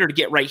defender to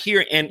get right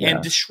here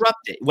and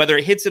disrupt it, whether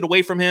it hits it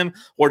away from him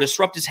or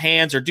disrupt his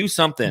hands or do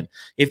something.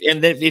 If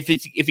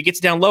it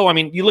gets down low, I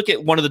mean, you look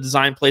at one of the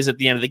design plays at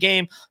the end of the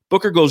game,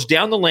 Booker goes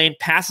down the lane,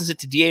 passes it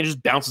to DA, and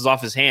just bounces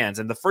off his hands.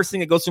 And the first thing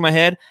that goes through my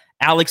head,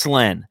 Alex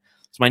Len.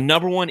 It's my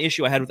number one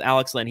issue I had with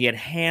Alex Len. He had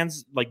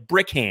hands like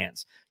brick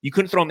hands. You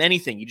couldn't throw him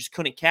anything. You just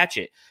couldn't catch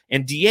it.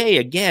 And DA,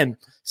 again,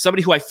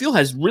 somebody who I feel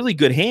has really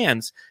good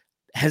hands,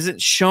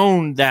 hasn't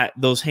shown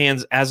those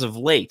hands as of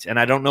late. And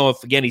I don't know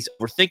if, again, he's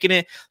overthinking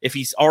it, if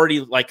he's already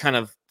like kind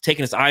of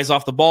taking his eyes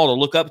off the ball to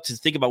look up to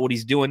think about what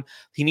he's doing.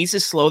 He needs to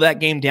slow that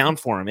game down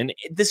for him. And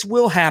this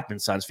will happen,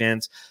 Suns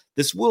fans.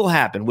 This will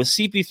happen with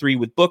CP3,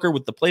 with Booker,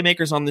 with the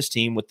playmakers on this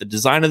team, with the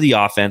design of the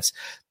offense.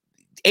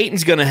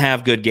 Ayton's going to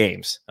have good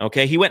games.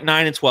 Okay. He went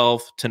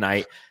 9-12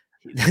 tonight.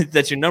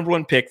 That's your number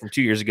one pick from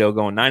 2 years ago,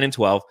 going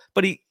 9-12.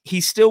 But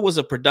he still was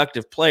a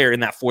productive player in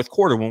that fourth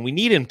quarter when we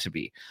need him to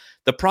be.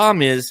 The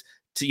problem is,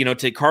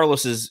 to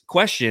Carlos's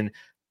question,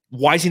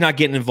 why is he not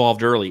getting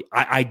involved early?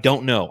 I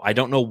don't know. I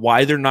don't know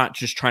why they're not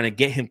just trying to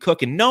get him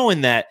cooking,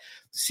 knowing that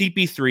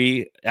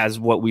CP3, as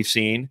what we've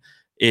seen,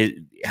 it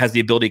has the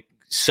ability to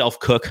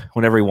self-cook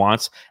whenever he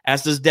wants,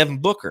 as does Devin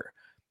Booker.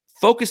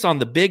 Focus on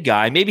the big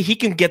guy. Maybe he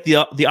can get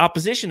the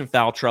opposition in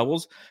foul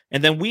troubles,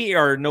 and then we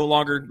are no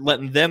longer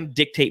letting them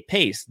dictate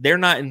pace. They're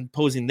not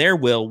imposing their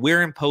will.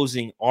 We're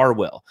imposing our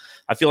will.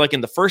 I feel like in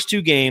the first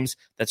two games,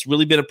 that's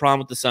really been a problem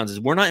with the Suns, is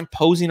we're not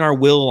imposing our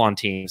will on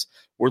teams.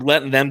 We're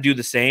letting them do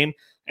the same,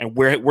 and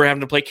we're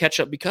having to play catch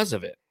up because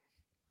of it.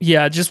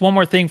 Yeah, just one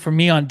more thing for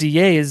me on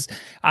DA is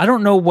I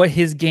don't know what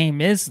his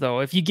game is,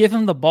 though. If you give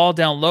him the ball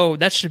down low,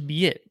 that should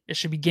be it. It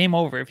should be game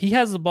over. If he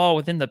has the ball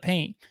within the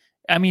paint,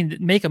 I mean,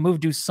 make a move,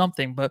 do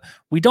something, but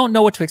we don't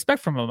know what to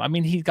expect from him. I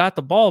mean, he got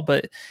the ball,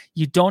 but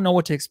you don't know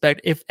what to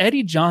expect. If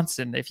Eddie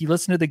Johnson, if you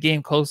listen to the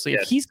game closely,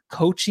 if he's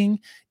coaching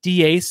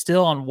DA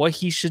still on what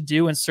he should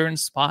do in certain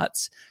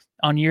spots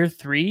on year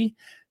 3,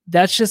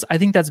 I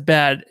think that's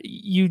bad.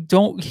 You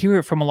don't hear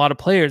it from a lot of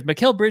players.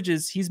 Mikal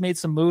Bridges, he's made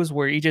some moves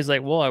where EJ's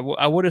like, well,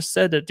 I would have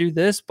said to do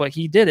this, but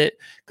he did it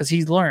because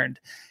he's learned.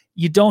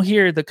 You don't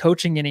hear the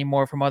coaching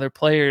anymore from other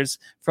players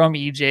from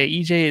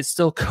EJ. EJ is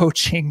still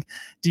coaching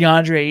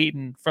DeAndre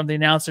Ayton from the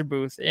announcer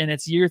booth, and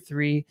it's year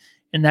 3,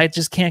 and that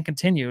just can't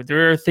continue.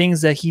 There are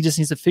things that he just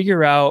needs to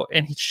figure out,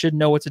 and he should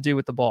know what to do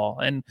with the ball.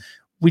 And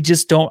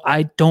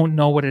I don't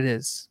know what it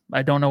is.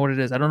 I don't know what it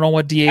is. I don't know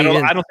what DA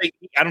is. I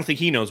don't think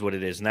he knows what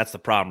it is, and that's the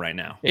problem right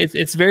now.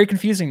 It's very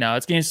confusing now.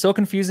 It's getting so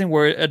confusing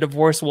where a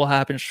divorce will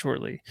happen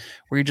shortly,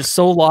 where you're just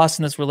so lost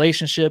in this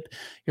relationship.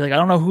 You're like, I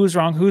don't know who's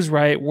wrong, who's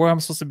right, where I'm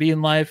supposed to be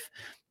in life.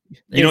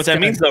 You know what that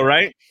means, though,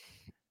 right?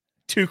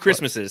 2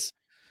 Christmases.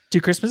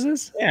 2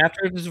 Christmases? Yeah,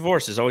 after the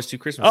divorce, there's always 2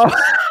 Christmases.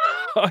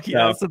 Oh,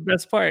 yeah, that's the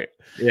best part.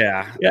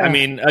 Yeah. I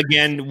mean,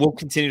 again, we'll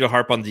continue to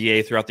harp on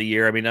DA throughout the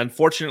year. I mean,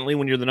 unfortunately,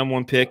 when you're the number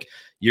one pick,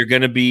 you're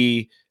going to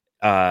be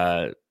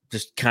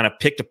just kind of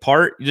picked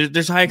apart.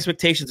 There's high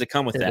expectations that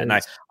come with that. And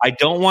I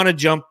don't want to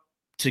jump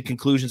to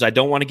conclusions. I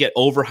don't want to get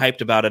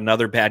overhyped about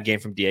another bad game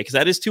from DA because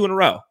that is 2 in a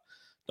row.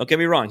 Don't get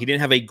me wrong. He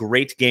didn't have a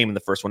great game in the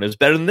first one. It was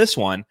better than this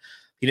one.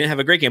 He didn't have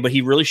a great game, but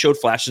he really showed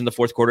flashes in the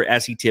fourth quarter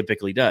as he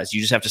typically does. You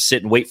just have to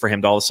sit and wait for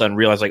him to all of a sudden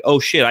realize, like, oh,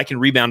 shit, I can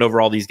rebound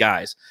over all these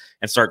guys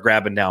and start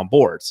grabbing down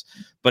boards.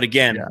 But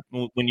again,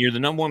 when you're the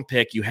number one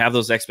pick, you have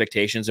those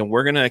expectations, and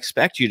we're going to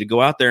expect you to go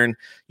out there. And,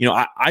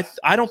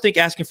 I don't think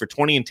asking for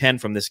 20 and 10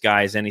 from this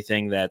guy is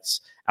anything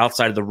that's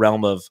outside of the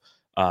realm of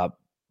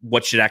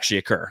what should actually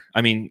occur.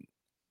 I mean,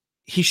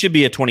 he should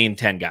be a 20 and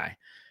 10 guy.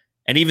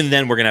 And even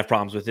then, we're going to have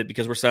problems with it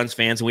because we're Suns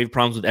fans and we have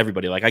problems with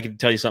everybody. Like, I could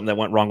tell you something that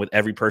went wrong with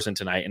every person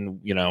tonight.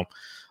 And,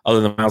 other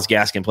than Myles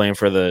Gaskin playing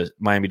for the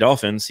Miami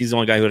Dolphins, he's the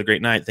only guy who had a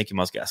great night. Thank you,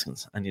 Myles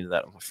Gaskins. I needed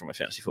that for my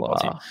fantasy football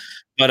team.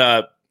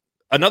 But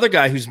another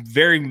guy who's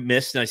very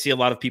missed, and I see a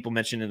lot of people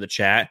mentioned in the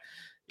chat,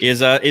 is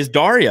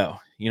Dario.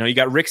 You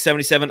got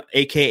Rick77,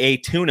 a.k.a.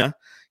 Tuna.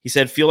 He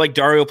said, feel like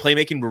Dario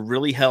playmaking would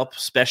really help,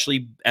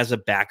 especially as a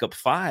backup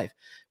 5.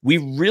 We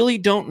really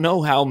don't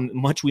know how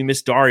much we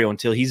miss Dario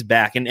until he's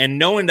back. And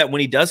knowing that when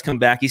he does come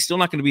back, he's still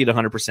not going to be at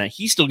 100%.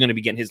 He's still going to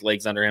be getting his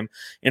legs under him.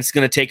 And it's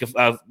going to take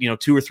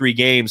 2 or 3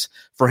 games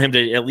for him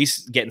to at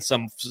least get in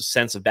some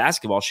sense of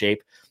basketball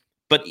shape.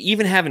 But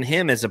even having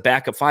him as a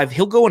backup 5,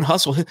 he'll go and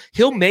hustle.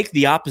 He'll make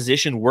the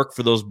opposition work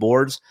for those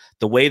boards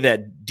the way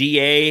that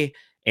DA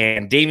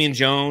and Damian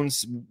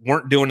Jones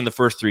weren't doing in the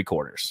first 3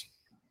 quarters.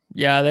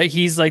 Yeah,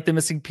 he's like the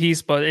missing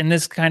piece. But in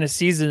this kind of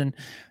season,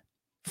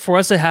 for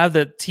us to have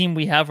the team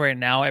we have right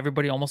now,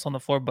 everybody almost on the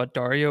floor but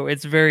Dario,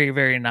 it's very,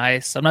 very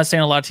nice. I'm not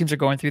saying a lot of teams are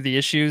going through the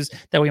issues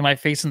that we might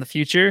face in the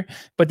future,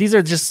 but these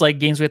are just like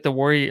games we have to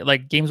worry,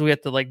 like games we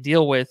have to like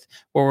deal with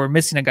where we're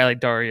missing a guy like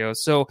Dario.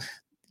 So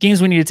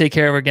games we need to take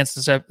care of against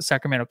the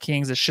Sacramento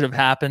Kings. It should have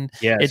happened.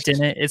 Yes. It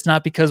didn't. It's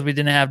not because we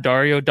didn't have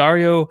Dario.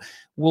 Dario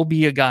will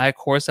be a guy, of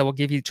course, that will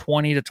give you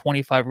 20 to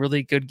 25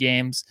 really good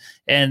games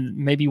and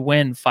maybe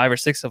win 5 or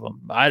 6 of them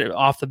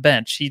off the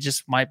bench. He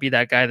just might be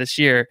that guy this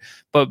year.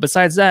 But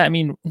besides that, I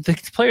mean, the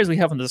players we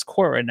have on this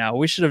court right now,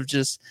 we should have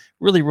just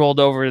really rolled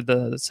over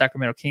the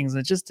Sacramento Kings.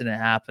 And it just didn't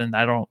happen.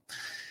 I don't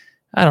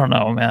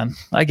know, man.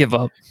 I give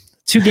up.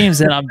 2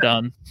 games in, I'm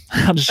done.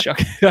 I'm just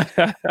joking.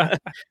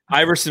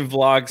 Iverson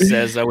Vlog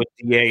says with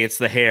DA, it's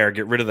the hair.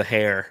 Get rid of the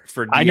hair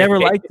for DA. I never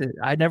liked it.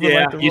 I never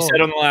liked it. You said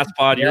on the last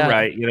pod, you're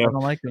right. You know, I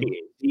don't like him.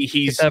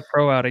 He's Get that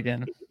pro out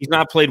again. He's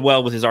not played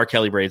well with his R.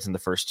 Kelly braids in the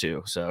first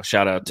 2. So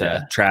shout out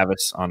to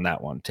Travis on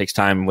that one. Takes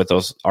time with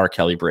those R.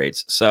 Kelly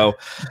braids. So,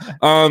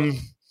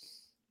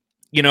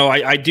 you know,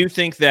 I do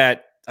think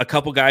that a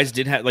couple guys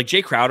did have, like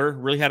Jay Crowder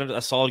really had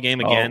a solid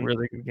game again.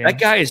 Really good game. That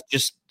guy is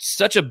just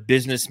such a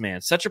businessman,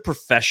 such a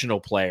professional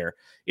player.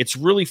 It's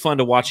really fun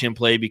to watch him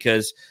play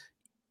because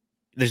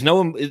there's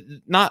not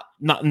a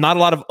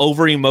lot of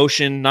over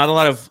emotion, not a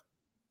lot of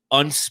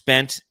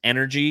unspent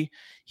energy.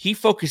 He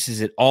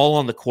focuses it all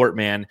on the court,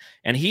 man.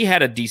 And he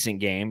had a decent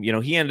game. You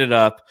know, he ended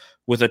up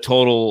with a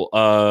total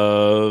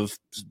of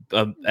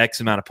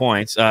X amount of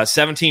points,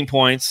 17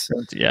 points,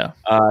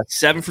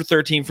 7 for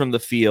 13 from the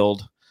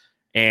field,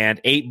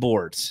 and 8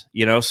 boards,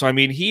 you know? So, I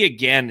mean, he,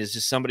 again, is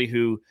just somebody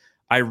who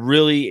I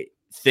really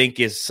think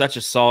is such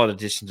a solid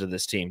addition to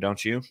this team,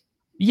 don't you?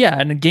 Yeah,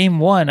 and in game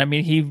 1, I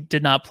mean, he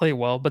did not play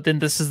well, but then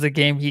this is the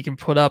game he can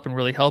put up and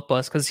really help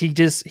us because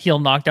he'll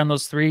knock down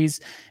those threes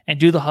and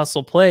do the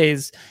hustle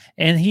plays,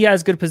 and he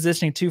has good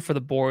positioning too for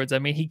the boards. I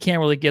mean, he can't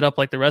really get up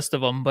like the rest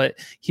of them, but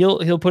he'll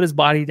put his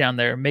body down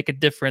there and make a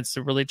difference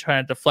to really try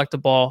to deflect the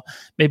ball.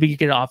 Maybe you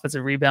get an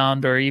offensive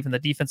rebound or even the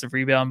defensive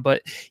rebound,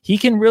 but he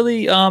can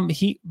really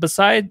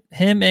beside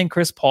him and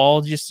Chris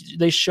Paul,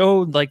 they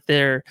showed like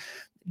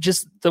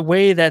just the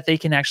way that they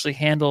can actually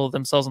handle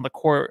themselves on the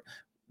court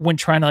when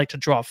trying to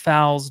draw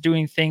fouls,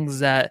 doing things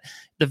that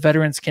the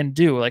veterans can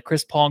do. Like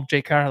Chris Paul and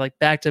Jay Crowder, like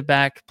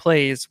back-to-back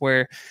plays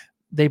where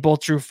they both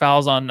drew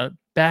fouls on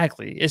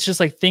Bagley. It's just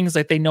like things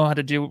like they know how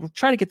to do.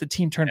 Try to get the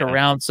team turned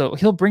around. So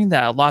he'll bring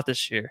that a lot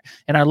this year.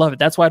 And I love it.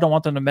 That's why I don't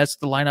want them to mess with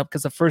the lineup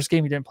because the first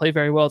game he didn't play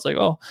very well. It's like,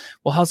 oh,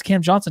 well, how's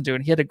Cam Johnson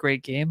doing? He had a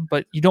great game,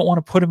 but you don't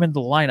want to put him in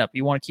the lineup.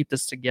 You want to keep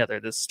this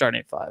together, this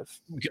starting 5.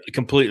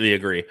 Completely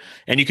agree.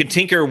 And you can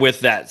tinker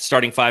with that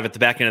starting 5 at the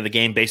back end of the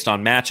game based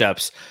on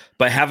matchups,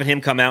 but having him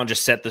come out and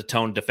just set the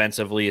tone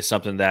defensively is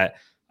something that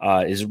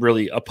is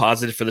really a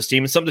positive for this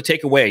team and something to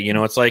take away. You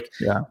know, it's like,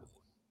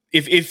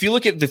 If you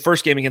look at the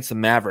first game against the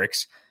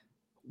Mavericks,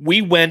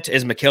 we went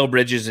as Mikal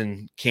Bridges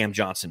and Cam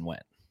Johnson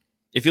went.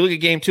 If you look at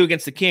game 2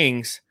 against the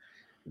Kings,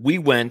 we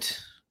went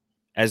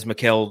as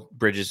Mikal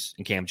Bridges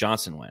and Cam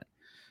Johnson went.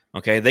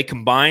 Okay, they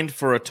combined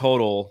for a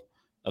total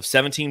of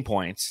 17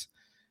 points.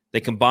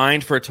 They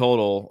combined for a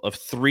total of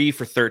 3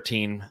 for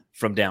 13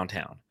 from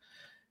downtown.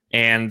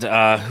 And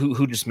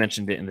who just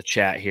mentioned it in the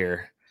chat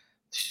here?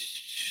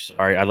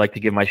 Sorry, I'd like to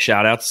give my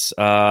shout outs.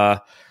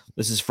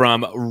 This is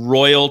from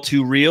Royal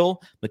to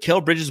Real.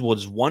 Mikal Bridges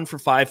was 1 for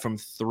 5 from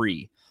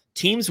 3.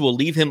 Teams will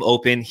leave him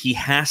open. He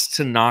has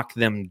to knock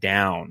them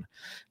down. And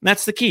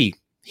that's the key.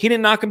 He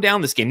didn't knock him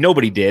down this game.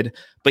 Nobody did.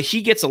 But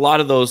he gets a lot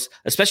of those,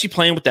 especially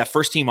playing with that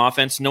first team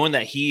offense, knowing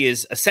that he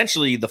is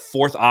essentially the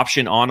 4th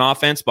option on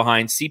offense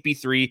behind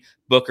CP3,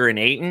 Booker, and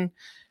Ayton.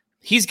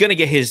 He's going to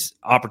get his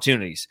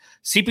opportunities.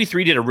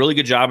 CP3 did a really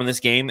good job in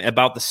this game.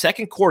 About the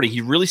second quarter, he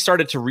really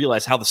started to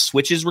realize how the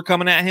switches were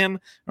coming at him. I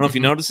don't know if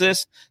you noticed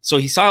this. So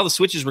he saw how the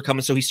switches were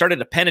coming, so he started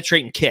to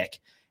penetrate and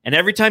kick. And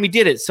every time he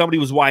did it, somebody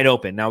was wide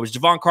open. Now, it was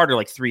Javon Carter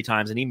like 3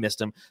 times, and he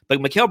missed him. But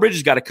Mikal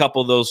Bridges got a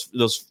couple of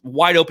those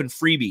wide open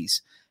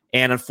freebies.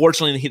 And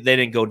unfortunately, they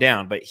didn't go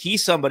down. But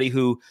he's somebody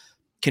who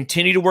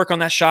continue to work on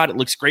that shot. It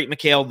looks great,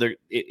 Mikal.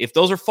 If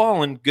those are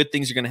falling, good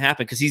things are going to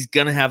happen because he's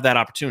going to have that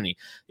opportunity.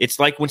 It's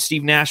like when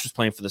Steve Nash was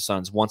playing for the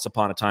Suns once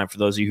upon a time, for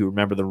those of you who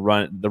remember the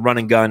run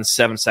and gun,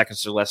 7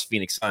 seconds or less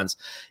Phoenix Suns,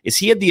 is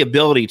he had the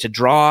ability to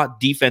draw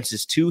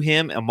defenses to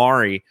him,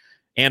 Amari,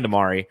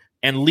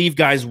 and leave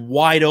guys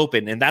wide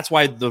open. And that's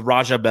why the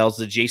Raja Bells,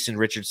 the Jason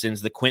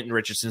Richardsons, the Quentin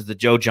Richardsons, the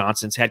Joe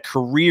Johnsons had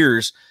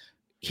careers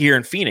here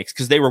in Phoenix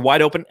because they were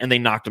wide open and they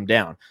knocked them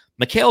down.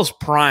 Mikal's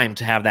primed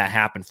to have that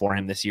happen for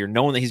him this year,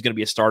 knowing that he's going to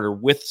be a starter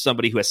with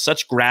somebody who has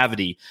such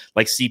gravity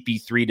like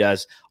CP3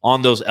 does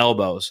on those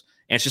elbows.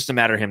 And it's just a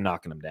matter of him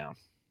knocking them down.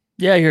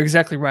 Yeah, you're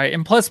exactly right.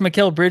 And plus,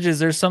 Mikal Bridges,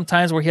 there's some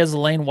times where he has the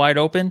lane wide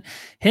open.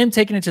 Him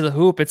taking it to the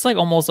hoop, it's like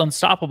almost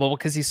unstoppable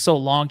because he's so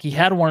long. He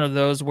had one of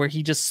those where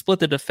he just split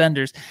the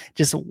defenders,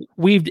 just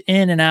weaved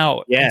in and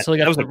out. Yeah, until he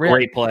got that was a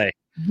great play.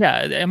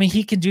 Yeah, I mean,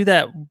 he can do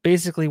that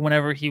basically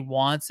whenever he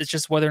wants. It's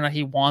just whether or not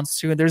he wants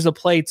to. And there's a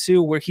play,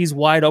 too, where he's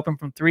wide open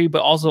from 3,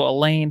 but also a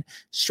lane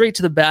straight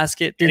to the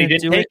basket. Didn't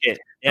do it.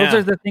 Yeah. Those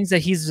are the things that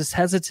he's just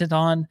hesitant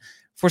on.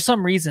 For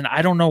some reason,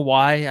 I don't know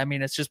why. I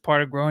mean, it's just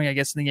part of growing, I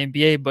guess, in the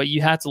NBA. But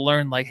you have to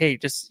learn, like, hey,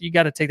 you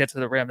got to take that to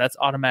the rim. That's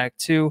automatic,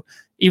 too.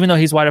 Even though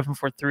he's wide open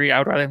for 3, I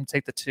would rather him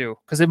take the 2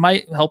 because it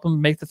might help him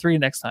make the 3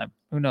 next time.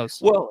 Who knows?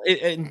 Well,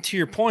 and to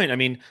your point, I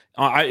mean,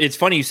 it's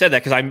funny you said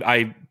that because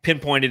I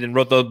pinpointed and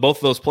wrote both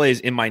of those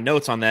plays in my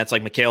notes on that. It's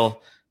like Mikal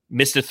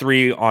missed a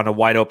 3 on a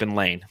wide open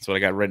lane. That's what I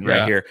got written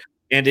right here.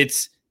 And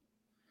it's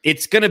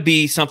going to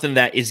be something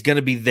that is going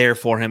to be there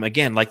for him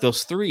again, like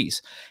those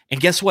threes. And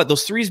guess what?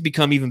 Those threes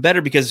become even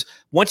better because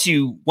once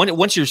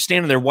you're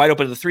standing there wide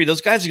open at the 3, those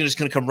guys are just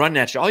going to come running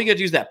at you. All you got to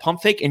do is that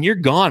pump fake, and you're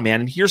gone,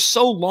 man. And you're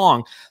so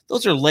long.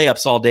 Those are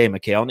layups all day,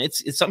 Mikal. And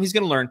it's something he's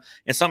going to learn.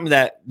 It's something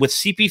that with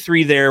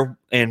CP3 there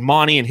and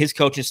Monty and his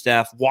coaching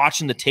staff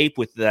watching the tape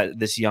with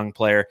this young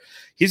player,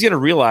 he's going to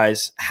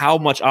realize how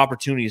much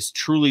opportunity is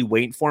truly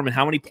waiting for him and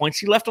how many points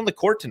he left on the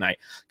court tonight.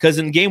 Because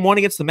in game 1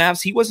 against the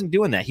Mavs, he wasn't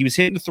doing that. He was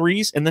hitting the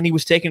threes, and then he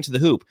was taking to the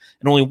hoop.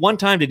 And only one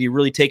time did he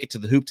really take it to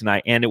the hoop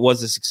tonight, and it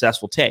was a successful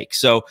take.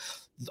 So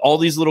all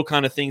these little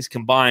kind of things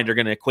combined are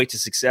going to equate to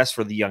success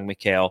for the young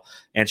Mikal,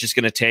 and it's just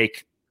going to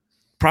take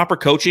proper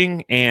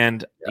coaching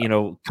and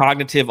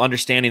cognitive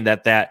understanding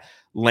that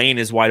lane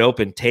is wide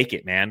open. Take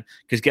it, man.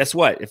 Because guess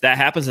what? If that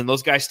happens and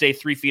those guys stay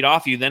 3 feet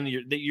off you, then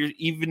you're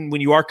even when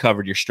you are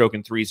covered, you're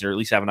stroking threes or at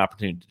least have an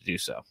opportunity to do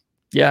so.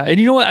 Yeah, and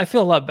you know what? I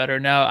feel a lot better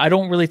now. I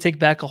don't really take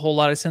back a whole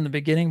lot I said in the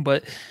beginning,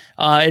 but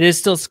it is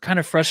still kind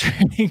of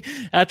frustrating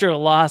after a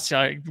loss,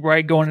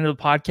 right, going into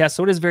the podcast.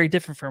 So it is very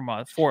different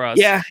for us.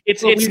 Yeah,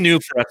 it's new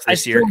for us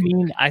this year.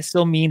 I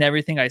still mean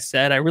everything I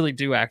said. I really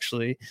do,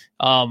 actually.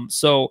 I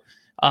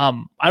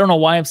don't know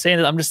why I'm saying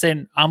it. I'm just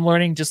saying I'm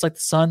learning just like the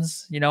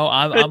Suns.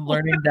 I'm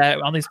learning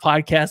that on these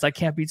podcasts I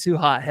can't be too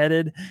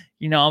hot-headed.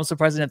 I'm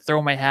surprised I didn't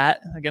throw my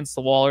hat against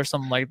the wall or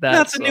something like that.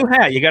 That's a new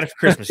hat. You got it for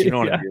Christmas. You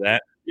don't want to do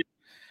that.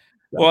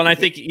 Well, and I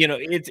think,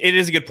 it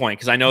is a good point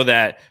because I know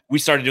that we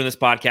started doing this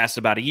podcast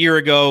about a year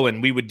ago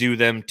and we would do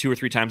them 2 or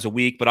 3 times a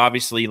week. But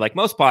obviously, like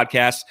most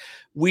podcasts,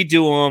 we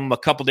do them a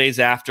couple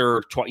days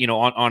after,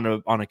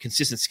 on a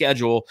consistent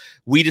schedule.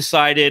 We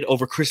decided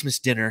over Christmas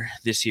dinner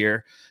this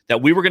year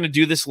that we were going to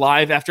do this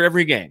live after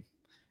every game.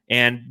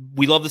 And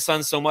we love the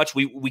Suns so much.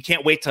 We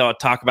can't wait to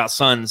talk about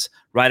Suns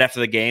right after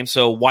the game.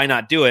 So why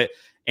not do it?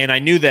 And I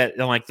knew that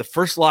the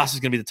first loss is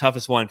going to be the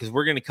toughest one because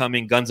we're going to come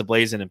in guns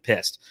a-blazing and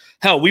pissed.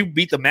 Hell, we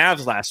beat the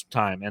Mavs last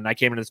time, and I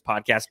came into this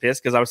podcast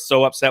pissed because I was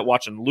so upset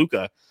watching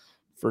Luka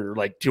for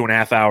like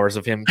 2.5 hours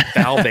of him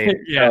foul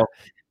baiting. Yeah.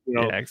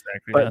 So,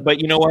 exactly.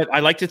 But you know what? I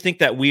like to think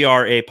that we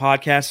are a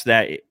podcast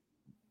that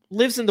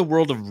lives in the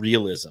world of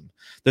realism.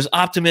 There's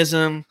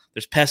optimism,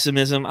 there's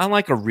pessimism. I'm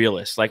like a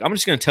realist. Like, I'm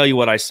just going to tell you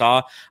what I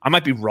saw. I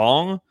might be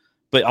wrong,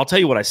 but I'll tell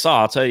you what I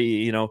saw. I'll tell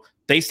you,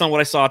 based on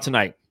what I saw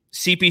tonight,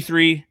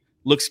 CP3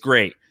 looks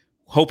great.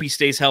 Hope he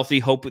stays healthy.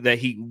 Hope that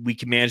we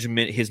can manage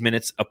his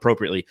minutes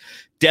appropriately.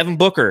 Devin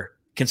Booker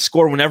can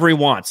score whenever he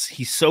wants.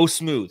 He's so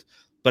smooth.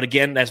 But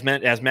again, as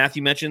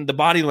Matthew mentioned, the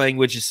body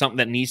language is something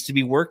that needs to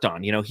be worked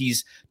on.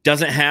 He's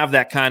doesn't have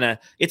that kind of.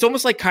 It's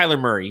almost like Kyler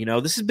Murray.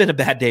 This has been a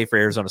bad day for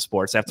Arizona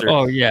sports. As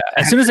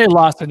soon as they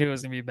lost, I knew it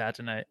was gonna be bad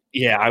tonight.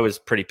 Yeah, I was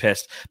pretty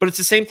pissed. But it's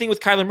the same thing with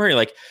Kyler Murray.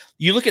 Like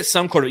you look at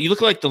some you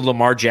look at like the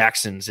Lamar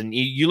Jacksons, and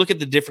you look at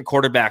the different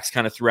quarterbacks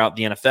kind of throughout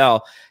the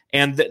NFL,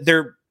 and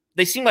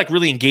they seem like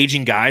really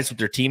engaging guys with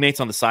their teammates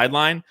on the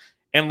sideline.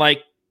 And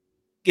like,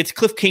 it's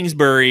Cliff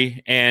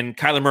Kingsbury and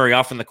Kyler Murray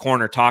off in the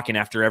corner talking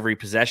after every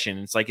possession.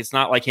 It's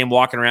not like him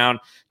walking around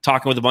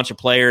talking with a bunch of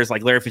players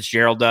like Larry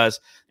Fitzgerald does.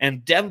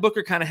 And Devin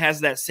Booker kind of has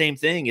that same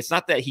thing. It's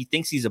not that he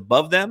thinks he's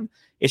above them.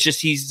 It's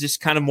just he's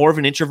just kind of more of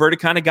an introverted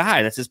kind of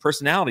guy. That's his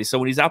personality. So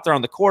when he's out there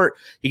on the court,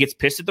 he gets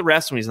pissed at the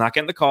refs when he's not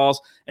getting the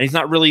calls, and he's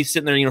not really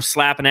sitting there,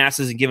 slapping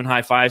asses and giving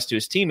high fives to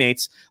his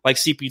teammates like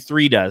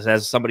CP3 does,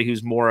 as somebody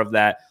who's more of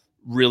that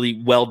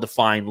really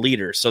well-defined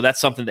leader. So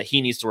that's something that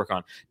he needs to work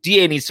on.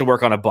 DA needs to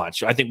work on a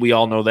bunch. I think we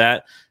all know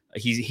that.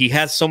 He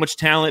has so much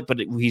talent,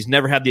 but he's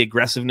never had the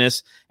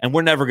aggressiveness, and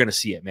we're never going to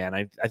see it, man.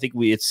 I think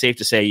it's safe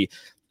to say,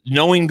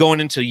 knowing going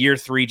into year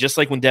 3, just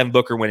like when Devin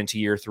Booker went into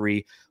year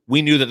 3,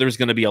 we knew that there was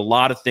going to be a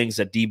lot of things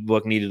that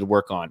D-Book needed to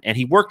work on, and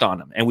he worked on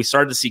them, and we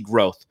started to see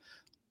growth.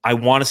 I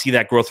want to see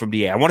that growth from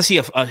DA. I want to see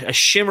a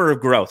shimmer of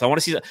growth. I want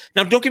to see that.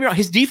 Now, don't get me wrong.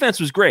 His defense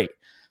was great.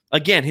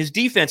 Again, his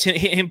defense,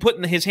 him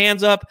putting his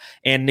hands up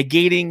and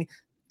negating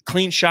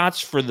clean shots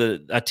for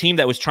a team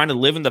that was trying to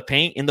live in the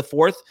paint in the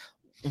fourth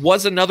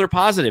was another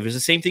positive. It's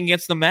the same thing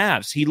against the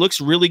Mavs. He looks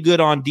really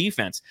good on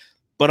defense,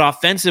 but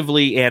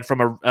offensively and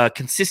from a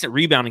consistent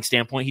rebounding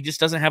standpoint, he just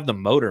doesn't have the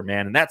motor,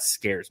 man, and that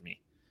scares me.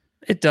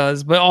 It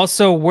does, but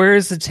also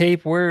where's the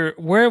tape? Where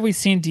have we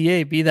seen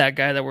DA be that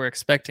guy that we're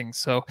expecting?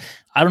 So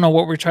I don't know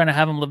what we're trying to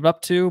have him live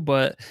up to,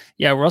 but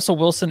yeah, Russell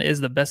Wilson is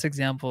the best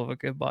example of a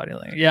good body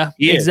language. Yeah,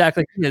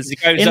 exactly. He is.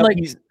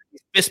 He's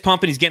fist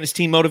pumping. He's getting his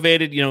team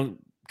motivated. Kyler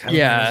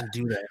doesn't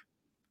do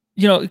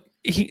that.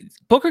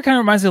 Booker kind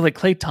of reminds me of like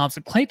Klay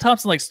Thompson. Klay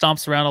Thompson like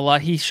stomps around a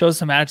lot. He shows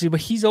some attitude, but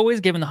he's always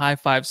giving the high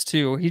fives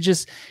too.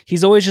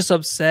 He's always just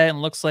upset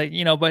and looks like,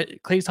 but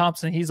Klay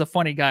Thompson, he's a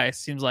funny guy, it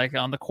seems like,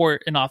 on the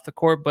court and off the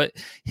court, but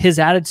his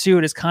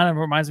attitude is kind of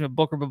reminds me of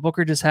Booker, but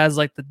Booker just has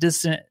like the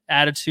distant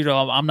attitude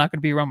of, I'm not going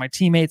to be around my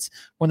teammates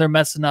when they're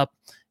messing up.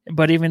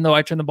 But even though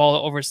I turned the ball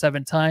over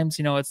 7 times,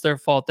 it's their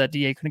fault that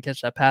DA couldn't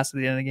catch that pass at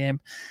the end of the game.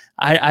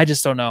 I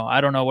just don't know. I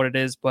don't know what it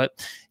is,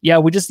 but yeah,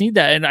 we just need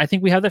that. And I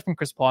think we have that from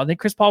Chris Paul. I think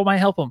Chris Paul might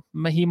help him.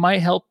 He might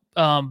help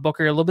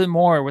Booker a little bit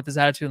more with his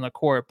attitude in the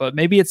court, but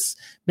maybe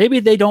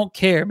they don't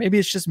care. Maybe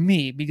it's just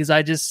me because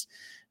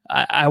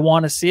I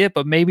want to see it,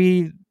 but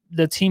maybe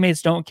the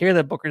teammates don't care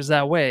that Booker's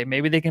that way.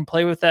 Maybe they can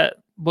play with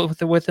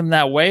him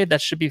that way.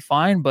 That should be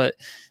fine. But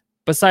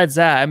besides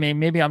that, I mean,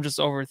 maybe I'm just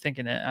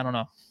overthinking it. I don't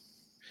know.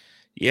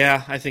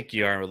 Yeah, I think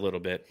you are a little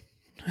bit.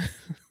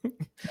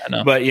 I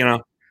know. But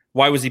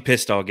why was he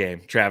pissed all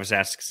game? Travis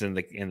asks in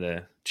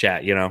the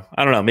chat.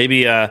 I don't know.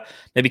 Maybe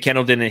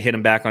Kendall didn't hit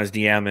him back on his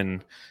DM,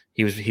 and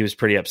he was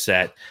pretty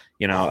upset.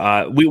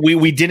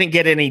 We didn't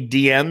get any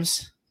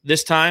DMs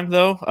this time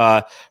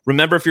though.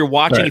 Remember, if you're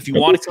watching, Right. If you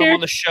want to come on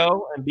the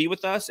show and be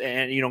with us,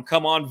 and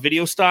come on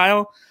video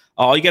style,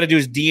 all you got to do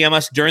is DM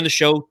us during the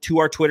show to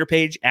our Twitter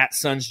page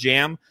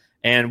 @SunsJam.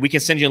 And we can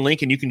send you a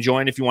link and you can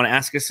join if you want to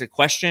ask us a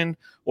question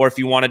or if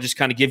you want to just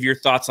kind of give your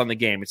thoughts on the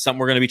game. It's something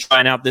we're going to be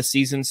trying out this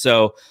season.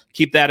 So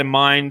keep that in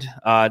mind.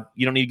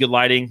 You don't need good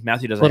lighting.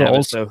 Matthew doesn't have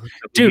it. So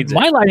dude,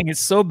 my lighting is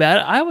so bad.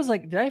 I was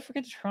like, did I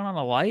forget to turn on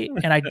a light?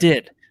 And I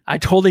did. I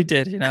totally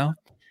did,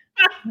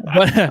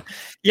 But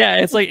yeah,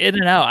 it's like in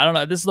and out. I don't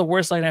know. This is the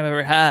worst lighting I've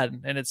ever had.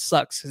 And it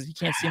sucks because you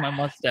can't see my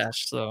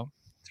mustache. So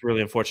it's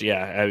really unfortunate.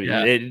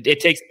 Yeah.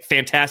 It takes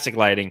fantastic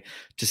lighting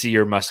to see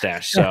your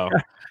mustache. So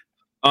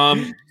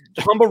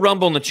Humble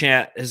Rumble in the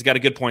chat has got a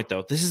good point,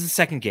 though. This is the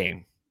second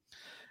game,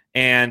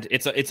 and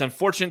it's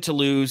unfortunate to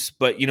lose,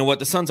 but you know what?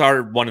 The Suns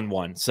are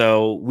 1-1,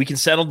 so we can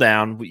settle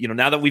down.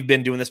 Now that we've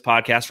been doing this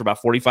podcast for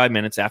about 45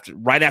 minutes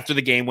right after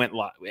the game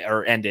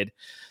ended,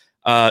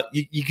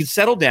 you can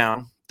settle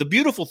down. The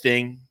beautiful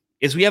thing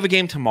is we have a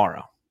game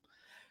tomorrow,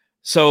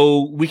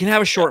 so we can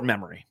have a short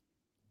memory.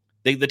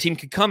 The team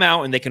can come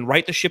out and they can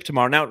right the ship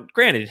tomorrow. Now,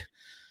 granted,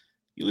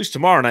 you lose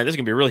tomorrow night, this is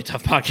going to be a really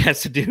tough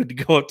podcast to do, to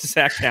go up to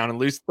Sacktown and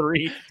lose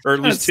 3 or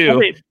lose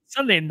 2.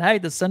 Sunday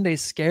night, the Sunday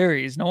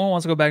scaries. No one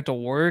wants to go back to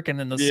work, and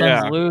then the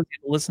Suns lose.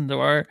 Listen to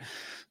our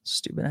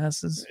stupid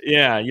asses.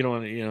 Yeah,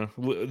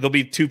 there'll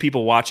be 2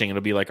 people watching.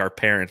 It'll be like our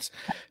parents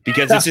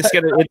because it's just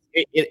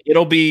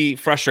it'll be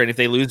frustrating if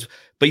they lose.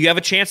 But you have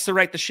a chance to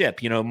right the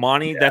ship.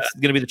 Monty, that's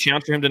going to be the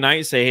challenge for him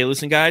tonight. Say, hey,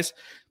 listen, guys,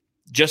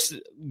 just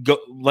go.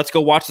 Let's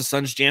go watch the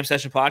Suns Jam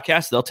Session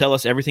podcast. They'll tell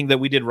us everything that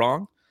we did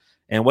wrong.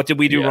 And what did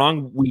we do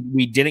wrong?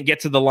 We didn't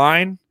get to the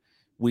line.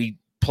 We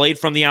played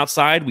from the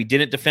outside. We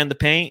didn't defend the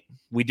paint.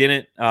 We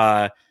didn't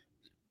grab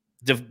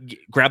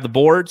the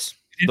boards.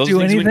 Didn't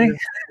do anything.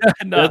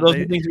 Those are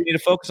the things we need to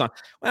focus on.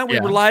 Well, we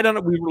relied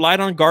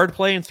on guard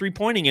play and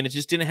 3-pointing, and it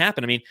just didn't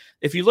happen. I mean,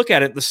 if you look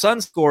at it, the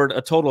Suns scored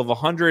a total of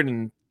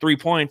 103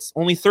 points.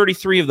 Only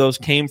 33 of those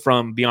came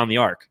from beyond the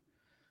arc.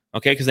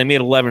 Okay, because they made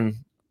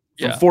 11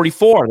 from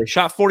 44. They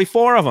shot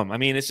 44 of them. I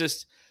mean, it's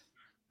just,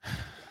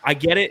 I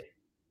get it.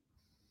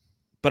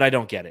 But I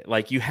don't get it.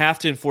 Like, you have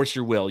to enforce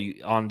your will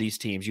on these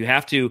teams. You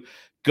have to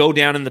go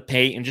down in the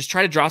paint and just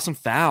try to draw some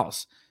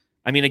fouls.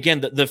 I mean, again,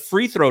 the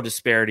free throw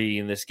disparity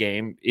in this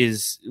game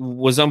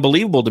was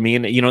unbelievable to me.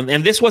 And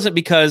and this wasn't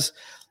because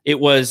it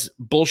was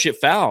bullshit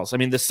fouls. I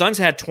mean, the Suns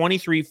had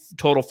 23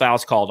 total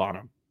fouls called on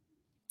them.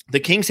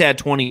 The Kings had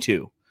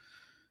 22.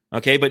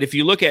 Okay, but if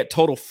you look at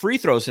total free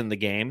throws in the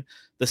game,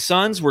 the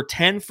Suns were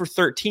 10 for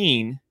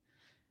 13.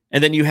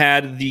 And then you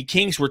had the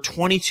Kings were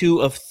 22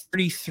 of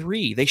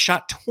 33. They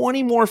shot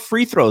 20 more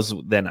free throws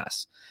than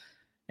us.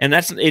 And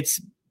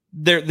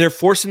they're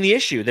forcing the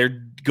issue.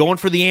 They're going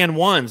for the and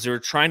ones. They're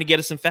trying to get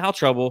us in foul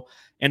trouble,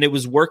 and it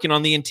was working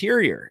on the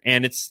interior.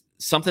 And it's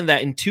something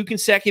that in 2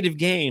 consecutive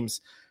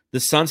games,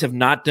 the Suns have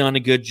not done a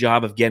good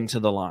job of getting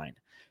to the line.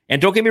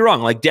 And don't get me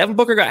wrong, like Devin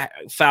Booker got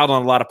fouled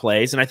on a lot of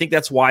plays, and I think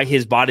that's why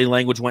his body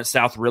language went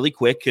south really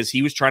quick, because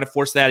he was trying to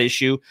force that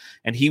issue,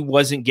 and he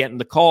wasn't getting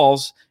the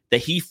calls that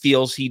he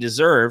feels he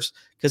deserves,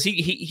 because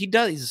he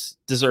does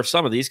deserve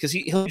some of these, because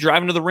he'll be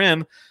driving to the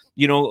rim,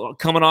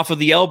 coming off of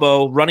the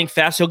elbow, running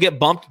fast. He'll get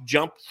bumped,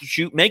 jump,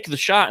 shoot, make the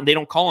shot, and they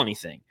don't call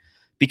anything.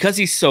 Because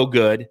he's so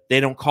good, they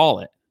don't call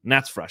it, and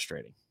that's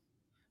frustrating.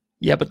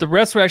 Yeah, but the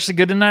refs were actually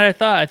good tonight, I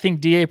thought. I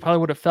think DA probably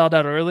would have fouled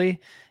out early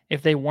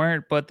if they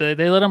weren't, but they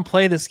let him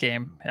play this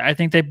game. I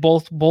think they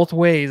both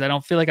ways. I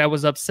don't feel like I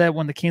was upset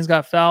when the Kings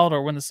got fouled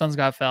or when the Suns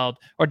got fouled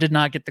or did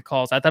not get the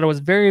calls. I thought it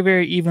was very,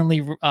 very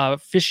evenly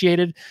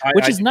officiated,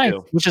 which is nice.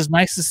 Which is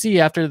nice to see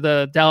after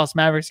the Dallas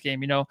Mavericks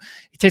game. It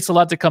takes a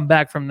lot to come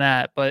back from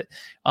that, but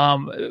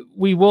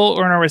we will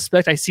earn our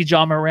respect. I see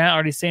John Morant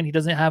already saying he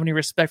doesn't have any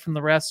respect from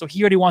the refs, so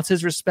he already wants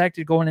his respect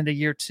going into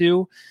year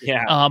 2.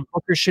 Yeah,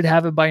 Booker should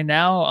have it by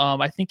now.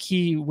 I think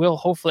he will.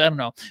 Hopefully, I don't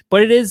know,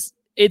 but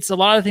it's a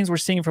lot of things we're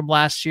seeing from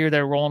last year that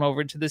are rolling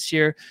over into this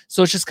year.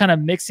 So it's just kind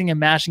of mixing and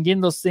matching,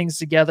 getting those things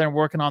together and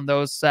working on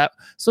those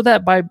so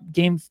that by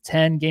game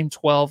 10, game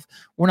 12,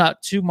 we're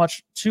not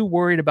too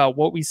worried about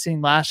what we've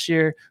seen last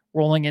year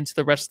rolling into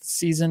the rest of the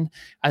season.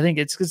 I think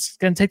it's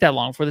going to take that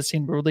long for this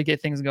team to really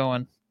get things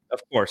going.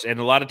 Of course. And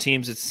a lot of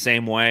teams, it's the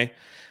same way.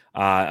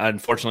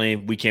 Unfortunately,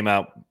 we came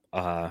out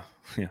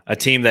A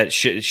team that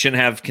shouldn't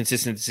have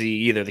consistency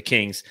either. The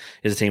Kings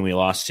is a team we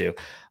lost to.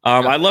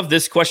 I love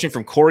this question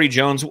from Corey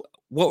Jones.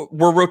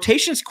 Were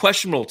rotations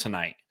questionable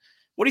tonight?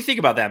 What do you think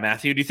about that,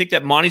 Matthew? Do you think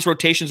that Monty's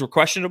rotations were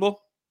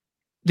questionable?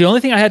 The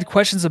only thing I had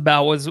questions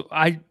about was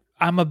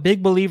I'm a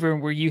big believer in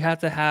where you have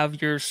to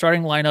have your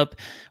starting lineup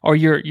or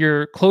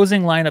your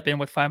closing lineup in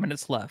with 5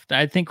 minutes left.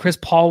 I think Chris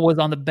Paul was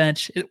on the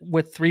bench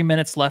with 3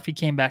 minutes left. He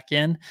came back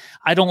in.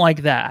 I don't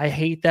like that. I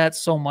hate that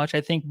so much.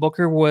 I think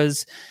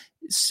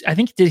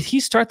did he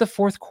start the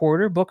fourth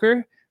quarter,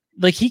 Booker?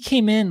 Like he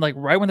came in like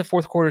right when the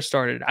fourth quarter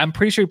started. I'm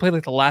pretty sure he played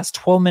like the last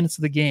 12 minutes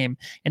of the game.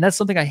 And that's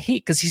something I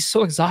hate because he's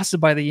so exhausted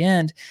by the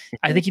end.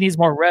 I think he needs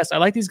more rest. I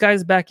like these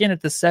guys back in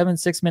at the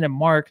 6 minute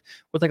mark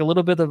with like a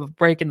little bit of a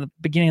break in the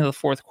beginning of the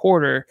fourth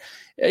quarter.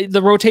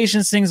 The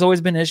rotations thing's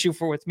always been an issue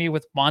with me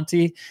with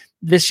Monty.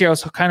 This year I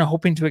was kind of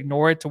hoping to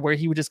ignore it to where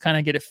he would just kind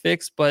of get it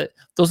fixed. But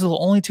those are the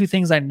only two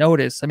things I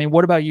noticed. I mean,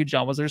 what about you,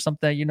 John? Was there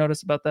something that you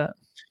noticed about that?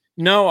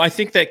 No, I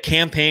think that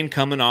Cam Payne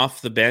coming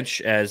off the bench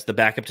as the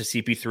backup to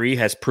CP3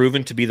 has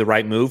proven to be the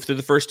right move through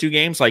the first two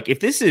games. Like if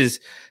this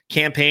is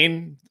Cam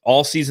Payne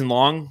all season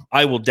long,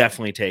 I will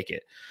definitely take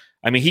it.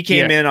 I mean, he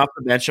came in off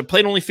the bench,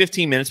 played only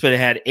 15 minutes, but it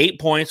had 8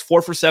 points,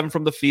 4 for 7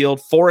 from the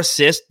field, 4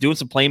 assists, doing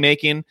some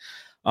playmaking,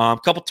 a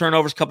couple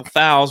turnovers, couple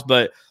fouls.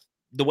 But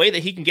the way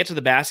that he can get to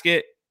the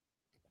basket,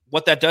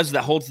 what that does is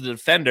that holds the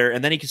defender,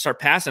 and then he can start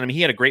passing. I mean,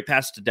 he had a great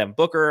pass to Devin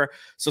Booker.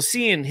 So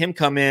seeing him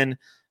come in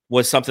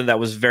was something that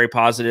was very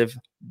positive.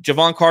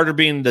 Javon Carter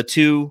being the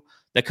 2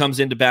 that comes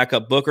in to back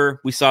up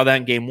Booker. We saw that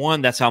in game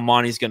 1. That's how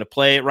Monty's going to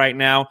play it right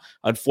now.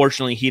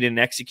 Unfortunately, he didn't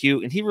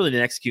execute, and he really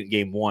didn't execute in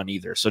game 1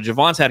 either. So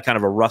Javon's had kind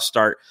of a rough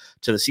start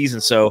to the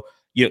season. So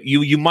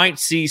you might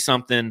see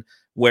something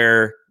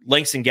where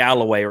Langston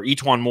Galloway or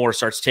E'Twaun Moore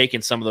starts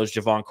taking some of those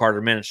Javon Carter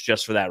minutes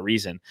just for that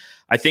reason.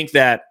 I think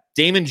that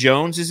Damon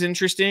Jones is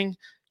interesting.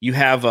 You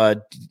have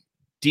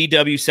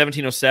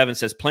DW1707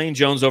 says playing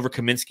Jones over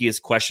Kaminsky is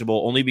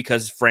questionable only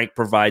because Frank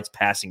provides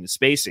passing to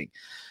spacing.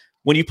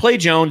 When you play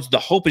Jones, the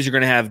hope is you're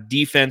going to have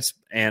defense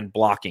and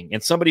blocking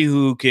and somebody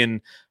who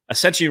can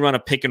essentially run a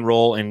pick and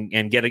roll and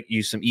get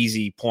you some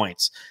easy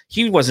points.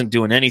 He wasn't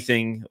doing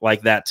anything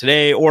like that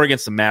today or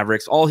against the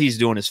Mavericks. All he's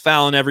doing is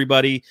fouling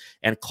everybody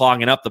and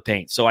clogging up the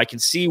paint. So I can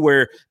see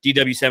where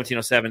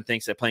DW1707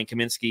 thinks that playing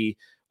Kaminsky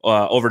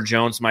over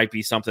Jones might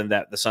be something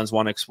that the Suns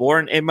want to explore.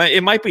 And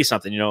it might be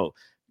something,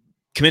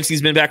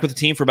 Kaminsky's been back with the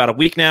team for about a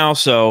week now,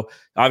 so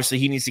obviously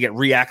he needs to get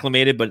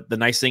reacclimated, but the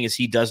nice thing is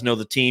he does know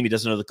the team, he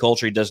does know the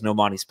culture, he does know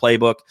Monty's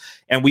playbook,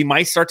 and we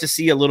might start to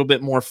see a little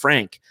bit more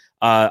Frank.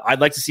 I'd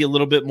like to see a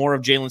little bit more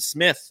of Jalen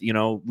Smith.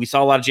 We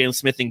saw a lot of Jalen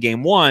Smith in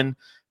game 1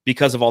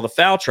 because of all the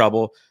foul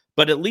trouble,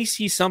 but at least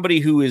he's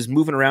somebody who is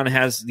moving around and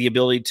has the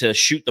ability to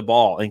shoot the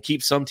ball and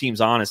keep some teams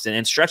honest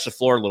and stretch the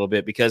floor a little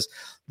bit because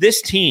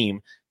this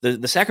team,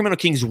 the Sacramento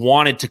Kings,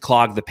 wanted to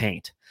clog the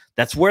paint.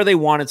 That's where they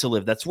wanted to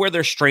live. That's where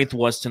their strength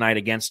was tonight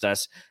against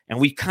us. And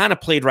we kind of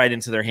played right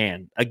into their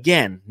hand.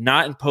 Again,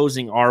 not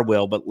imposing our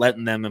will, but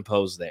letting them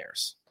impose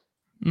theirs.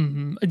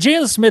 Mm-hmm.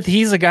 Jalen Smith,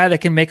 he's a guy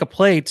that can make a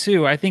play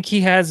too. I think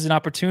he has an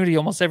opportunity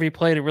almost every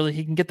play to really,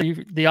 he can get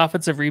the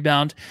offensive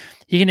rebound.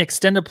 He can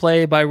extend a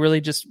play by really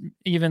just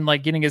even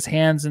like getting his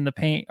hands in the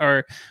paint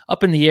or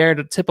up in the air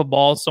to tip a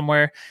ball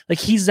somewhere. Like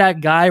he's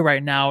that guy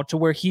right now to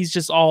where he's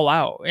just all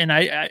out. And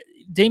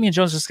Damian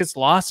Jones just gets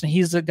lost, and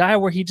he's a guy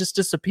where he just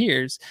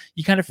disappears.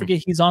 You kind of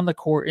forget he's on the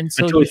court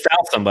until he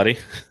fouls somebody.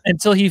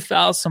 Until he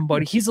fouls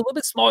somebody. He's a little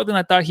bit smaller than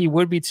I thought he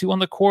would be too on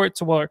the court.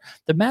 To where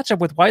the matchup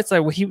with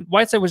Whiteside,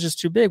 Whiteside was just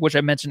too big, which I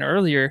mentioned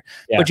earlier.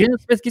 Yeah. But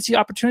Jalen Smith gets the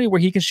opportunity where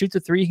he can shoot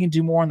the 3, he can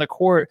do more on the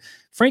court.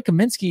 Frank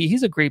Kaminsky,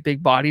 he's a great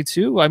big body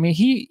too. I mean,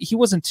 he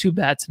wasn't too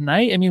bad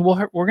tonight. I mean,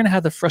 we're gonna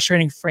have the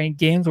frustrating Frank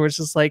games where it's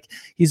just like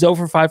he's 0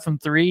 for 5 from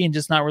 3 and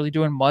just not really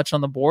doing much on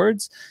the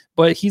boards.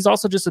 But he's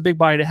also just a big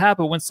body to have.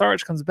 But when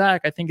Sarge comes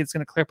back, I think it's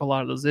going to clear up a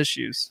lot of those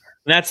issues.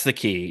 That's the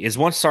key, is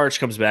once Sarge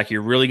comes back,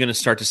 you're really going to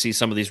start to see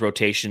some of these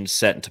rotations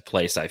set into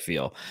place, I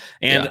feel.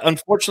 And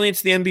unfortunately,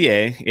 it's the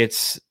NBA.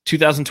 It's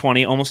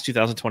 2020, almost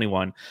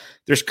 2021.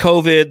 There's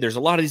COVID. There's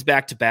a lot of these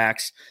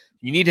back-to-backs.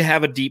 You need to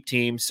have a deep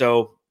team.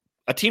 So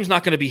a team's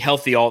not going to be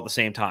healthy all at the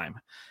same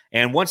time.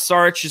 And once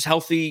Sarge is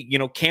healthy,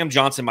 Cam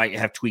Johnson might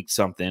have tweaked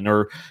something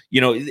or,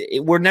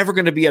 we're never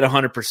going to be at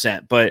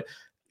 100%. But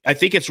I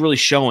think it's really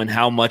showing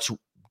how much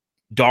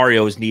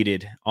Dario is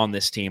needed on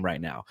this team right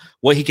now,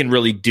 what he can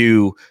really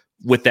do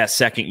with that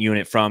second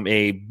unit from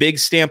a big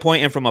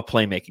standpoint and from a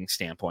playmaking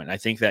standpoint. I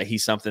think that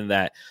he's something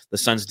that the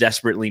Suns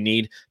desperately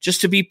need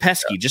just to be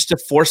pesky, just to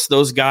force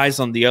those guys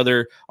on the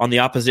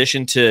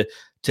opposition to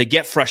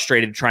get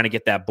frustrated trying to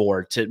get that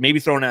board, to maybe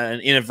throw in an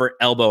inadvertent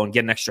elbow and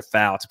get an extra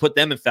foul, to put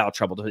them in foul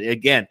trouble,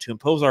 to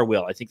impose our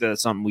will. I think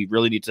that's something we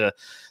really need to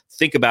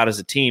think about as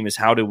a team, is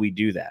how do we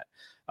do that?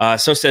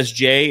 So says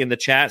Jay in the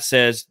chat,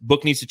 says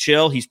Book needs to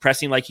chill. He's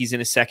pressing like he's in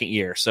his second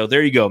year. So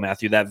there you go,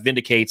 Matthew. That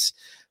vindicates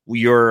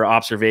your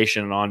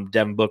observation on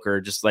Devin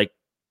Booker. Just like,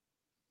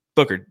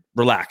 Booker,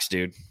 relax,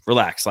 dude.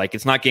 Relax. Like,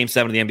 it's not game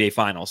 7 of the NBA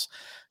Finals.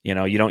 You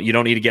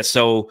don't need to get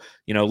so,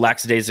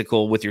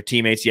 lackadaisical with your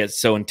teammates, yet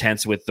so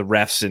intense with the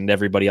refs and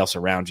everybody else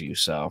around you.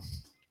 So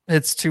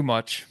it's too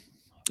much.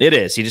 It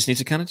is. He just needs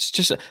to kind of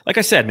just like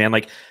I said, man,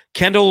 like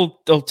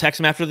Kendall will text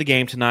him after the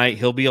game tonight.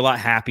 He'll be a lot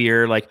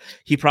happier. Like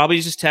he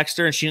probably just texted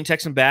her and she didn't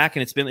text him back.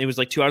 And it was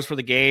like 2 hours for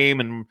the game.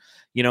 And,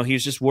 he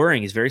was just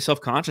worrying. He's very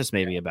self-conscious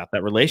maybe about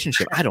that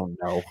relationship. I don't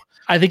know.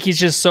 I think he's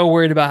just so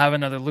worried about having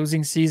another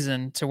losing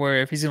season to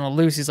where if he's going to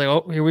lose, he's like,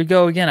 oh, here we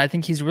go again. I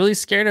think he's really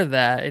scared of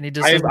that. And he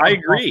just, I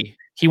agree.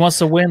 He wants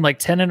to win like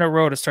 10 in a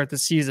row to start the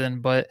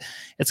season, but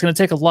it's going to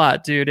take a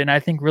lot, dude. And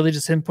I think really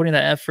just him putting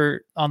that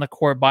effort on the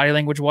court, body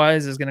language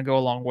wise, is going to go a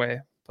long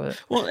way.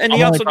 But and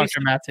he also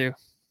Dr. Matthew.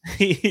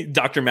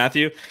 Dr.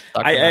 Matthew.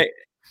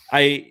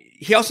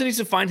 He also needs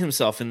to find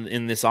himself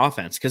in this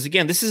offense because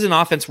again, this is an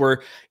offense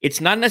where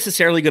it's not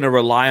necessarily going to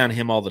rely on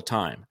him all the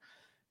time,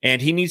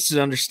 and he needs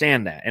to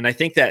understand that. And I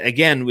think that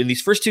again, in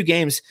these first 2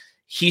 games,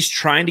 he's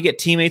trying to get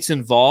teammates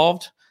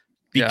involved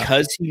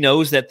because he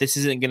knows that this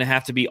isn't going to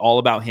have to be all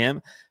about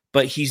him.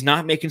 But he's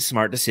not making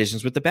smart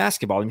decisions with the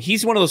basketball. I mean,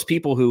 he's one of those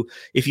people who,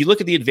 if you look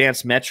at the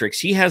advanced metrics,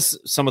 he has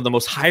some of the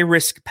most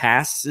high-risk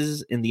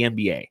passes in the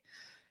NBA.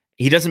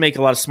 He doesn't make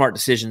a lot of smart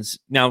decisions.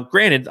 Now,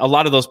 granted, a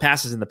lot of those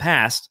passes in the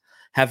past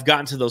have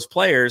gotten to those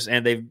players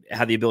and they've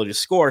had the ability to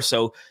score.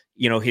 So,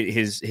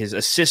 his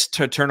assist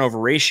to turnover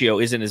ratio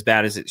isn't as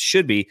bad as it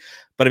should be.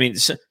 But I mean,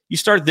 you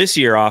start this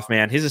year off,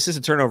 man, his assist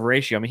to turnover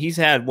ratio. I mean, he's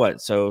had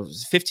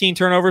 15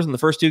 turnovers in the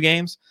first 2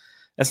 games.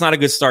 That's not a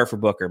good start for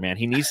Booker, man.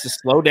 He needs to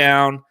slow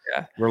down,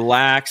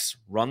 relax,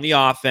 run the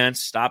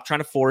offense, stop trying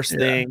to force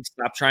things,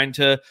 stop trying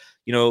to,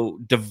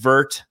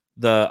 divert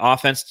the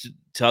offense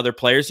to other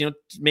players,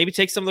 maybe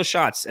take some of those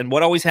shots. And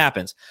what always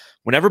happens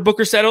whenever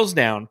Booker settles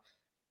down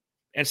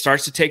and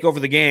starts to take over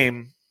the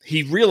game,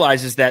 he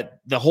realizes that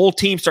the whole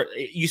team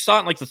you saw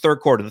it in like the third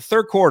quarter. The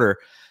third quarter,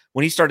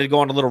 when he started to go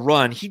on a little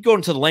run, he'd go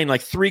into the lane,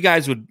 like 3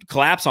 guys would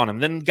collapse on him.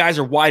 Then guys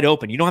are wide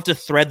open. You don't have to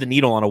thread the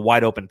needle on a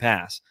wide open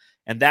pass.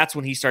 And that's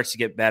when he starts to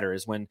get better,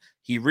 is when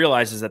he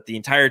realizes that the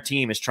entire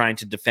team is trying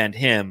to defend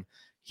him.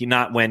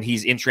 Not when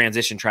he's in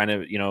transition trying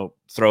to,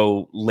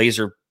 throw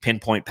laser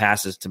pinpoint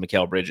passes to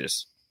Mikal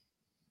Bridges.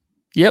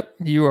 Yep,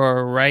 you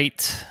are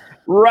right.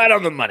 Right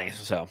on the money.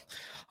 So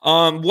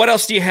what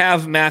else do you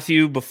have,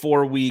 Matthew,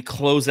 before we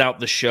close out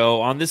the show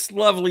on this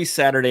lovely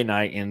Saturday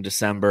night in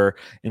December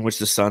in which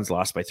the Suns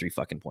lost by 3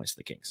 fucking points to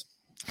the Kings?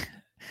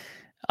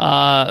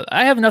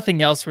 I have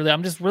nothing else really.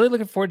 I'm just really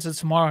looking forward to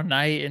tomorrow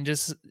night and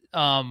just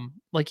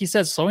like you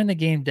said, slowing the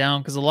game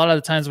down, because a lot of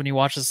the times when you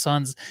watch the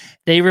Suns,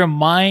 they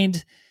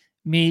remind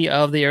me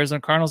of the Arizona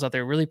Cardinals out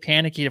there, really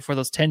panicky for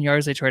those 10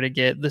 yards they try to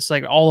get, this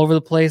like all over the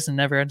place and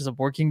never ends up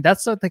working.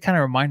 That's what they kind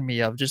of remind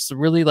me of, just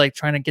really like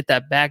trying to get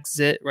that back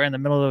zit right in the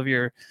middle of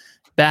your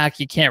back.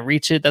 You can't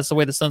reach it. That's the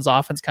way the Suns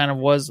offense kind of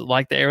was,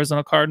 like the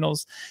Arizona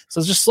Cardinals.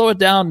 So just slow it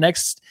down.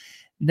 Next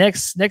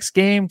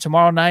game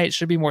tomorrow night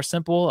should be more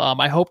simple.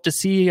 I hope to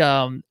see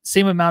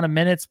same amount of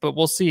minutes, but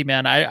we'll see,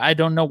 man. I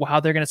don't know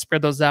how they're going to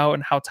spread those out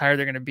and how tired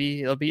they're going to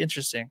be. It'll be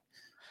interesting.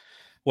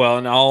 Well,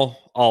 and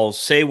I'll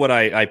say what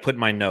I put in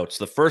my notes.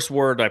 The first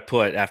word I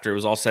put after it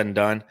was all said and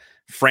done,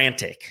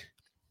 frantic.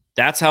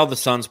 That's how the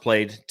Suns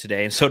played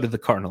today, and so did the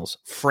Cardinals.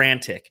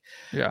 Frantic.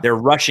 Yeah. They're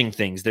rushing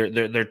things.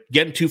 They're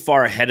getting too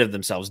far ahead of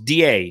themselves.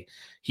 DA,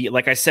 he,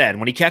 like I said,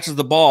 when he catches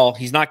the ball,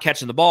 he's not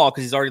catching the ball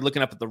because he's already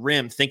looking up at the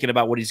rim, thinking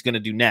about what he's going to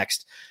do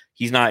next.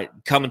 He's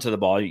not coming to the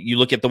ball. You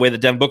look at the way that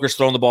Devin Booker's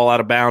throwing the ball out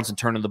of bounds and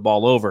turning the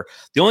ball over.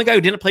 The only guy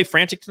who didn't play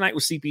frantic tonight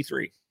was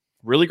CP3.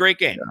 Really great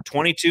game. Yeah.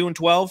 22 and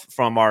 12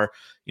 from our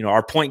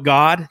point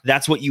guard.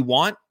 That's what you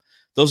want.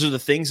 Those are the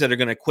things that are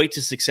going to equate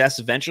to success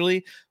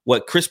eventually.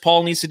 What Chris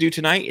Paul needs to do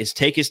tonight is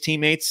take his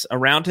teammates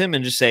around him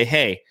and just say,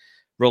 hey,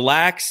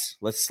 relax.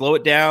 Let's slow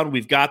it down.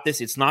 We've got this.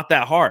 It's not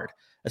that hard,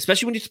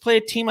 especially when you play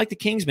a team like the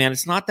Kings, man.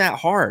 It's not that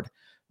hard.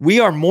 We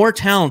are more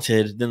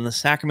talented than the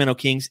Sacramento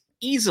Kings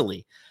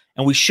easily,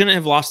 and we shouldn't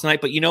have lost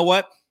tonight. But you know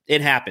what? It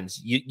happens.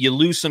 You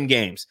lose some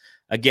games.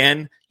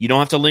 Again, you don't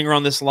have to linger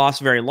on this loss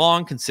very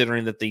long,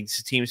 considering that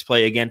these teams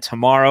play again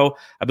tomorrow.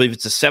 I believe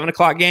it's a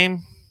 7:00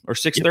 game or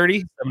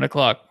 6:30.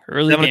 7:00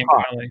 early 7 game.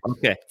 Finally.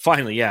 Okay,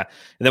 finally, yeah.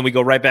 And then we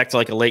go right back to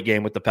like a late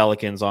game with the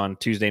Pelicans on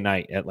Tuesday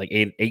night at like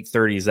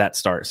 8:30 is that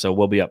start. So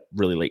we'll be up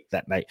really late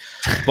that night.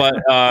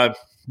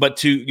 But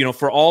to,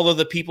 for all of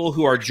the people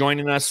who are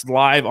joining us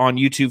live on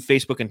YouTube,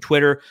 Facebook, and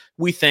Twitter,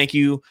 we thank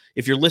you.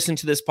 If you're listening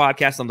to this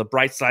podcast on the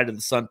Bright Side of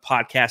the Sun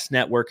Podcast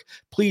Network,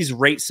 please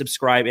rate,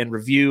 subscribe, and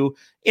review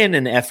in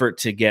an effort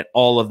to get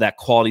all of that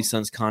quality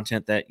Suns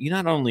content that you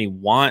not only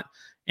want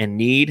and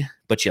need,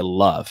 but you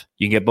love.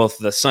 You can get both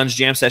the Suns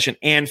Jam Session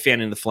and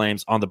Fanning the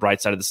Flames on the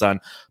Bright Side of the Sun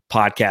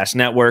Podcast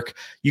Network.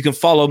 You can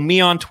follow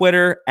me on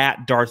Twitter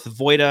at Darth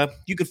Voida.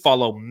 You can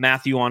follow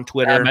Matthew on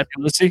Twitter.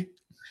 Matthew Lucy.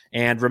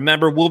 And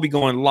remember, we'll be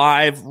going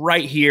live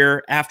right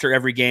here after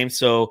every game.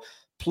 So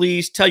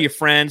please tell your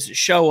friends,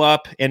 show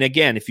up. And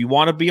again, if you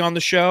want to be on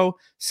the show,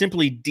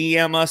 simply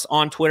DM us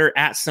on Twitter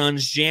at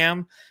Suns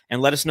Jam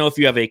and let us know if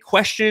you have a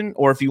question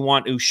or if you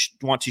want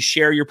to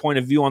share your point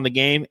of view on the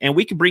game, and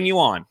we can bring you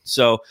on.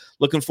 So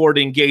looking forward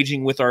to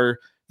engaging with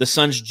the the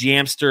Suns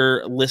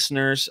Jamster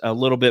listeners a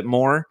little bit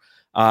more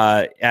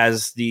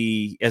as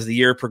the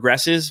year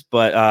progresses.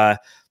 But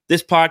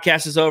this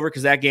podcast is over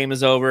because that game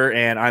is over,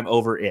 and I'm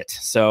over it.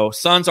 So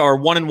Suns are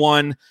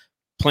 1-1,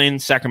 playing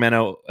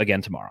Sacramento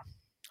again tomorrow.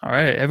 All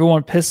right,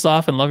 everyone, piss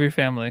off and love your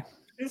family.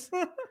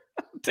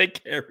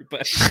 Take care,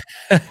 everybody.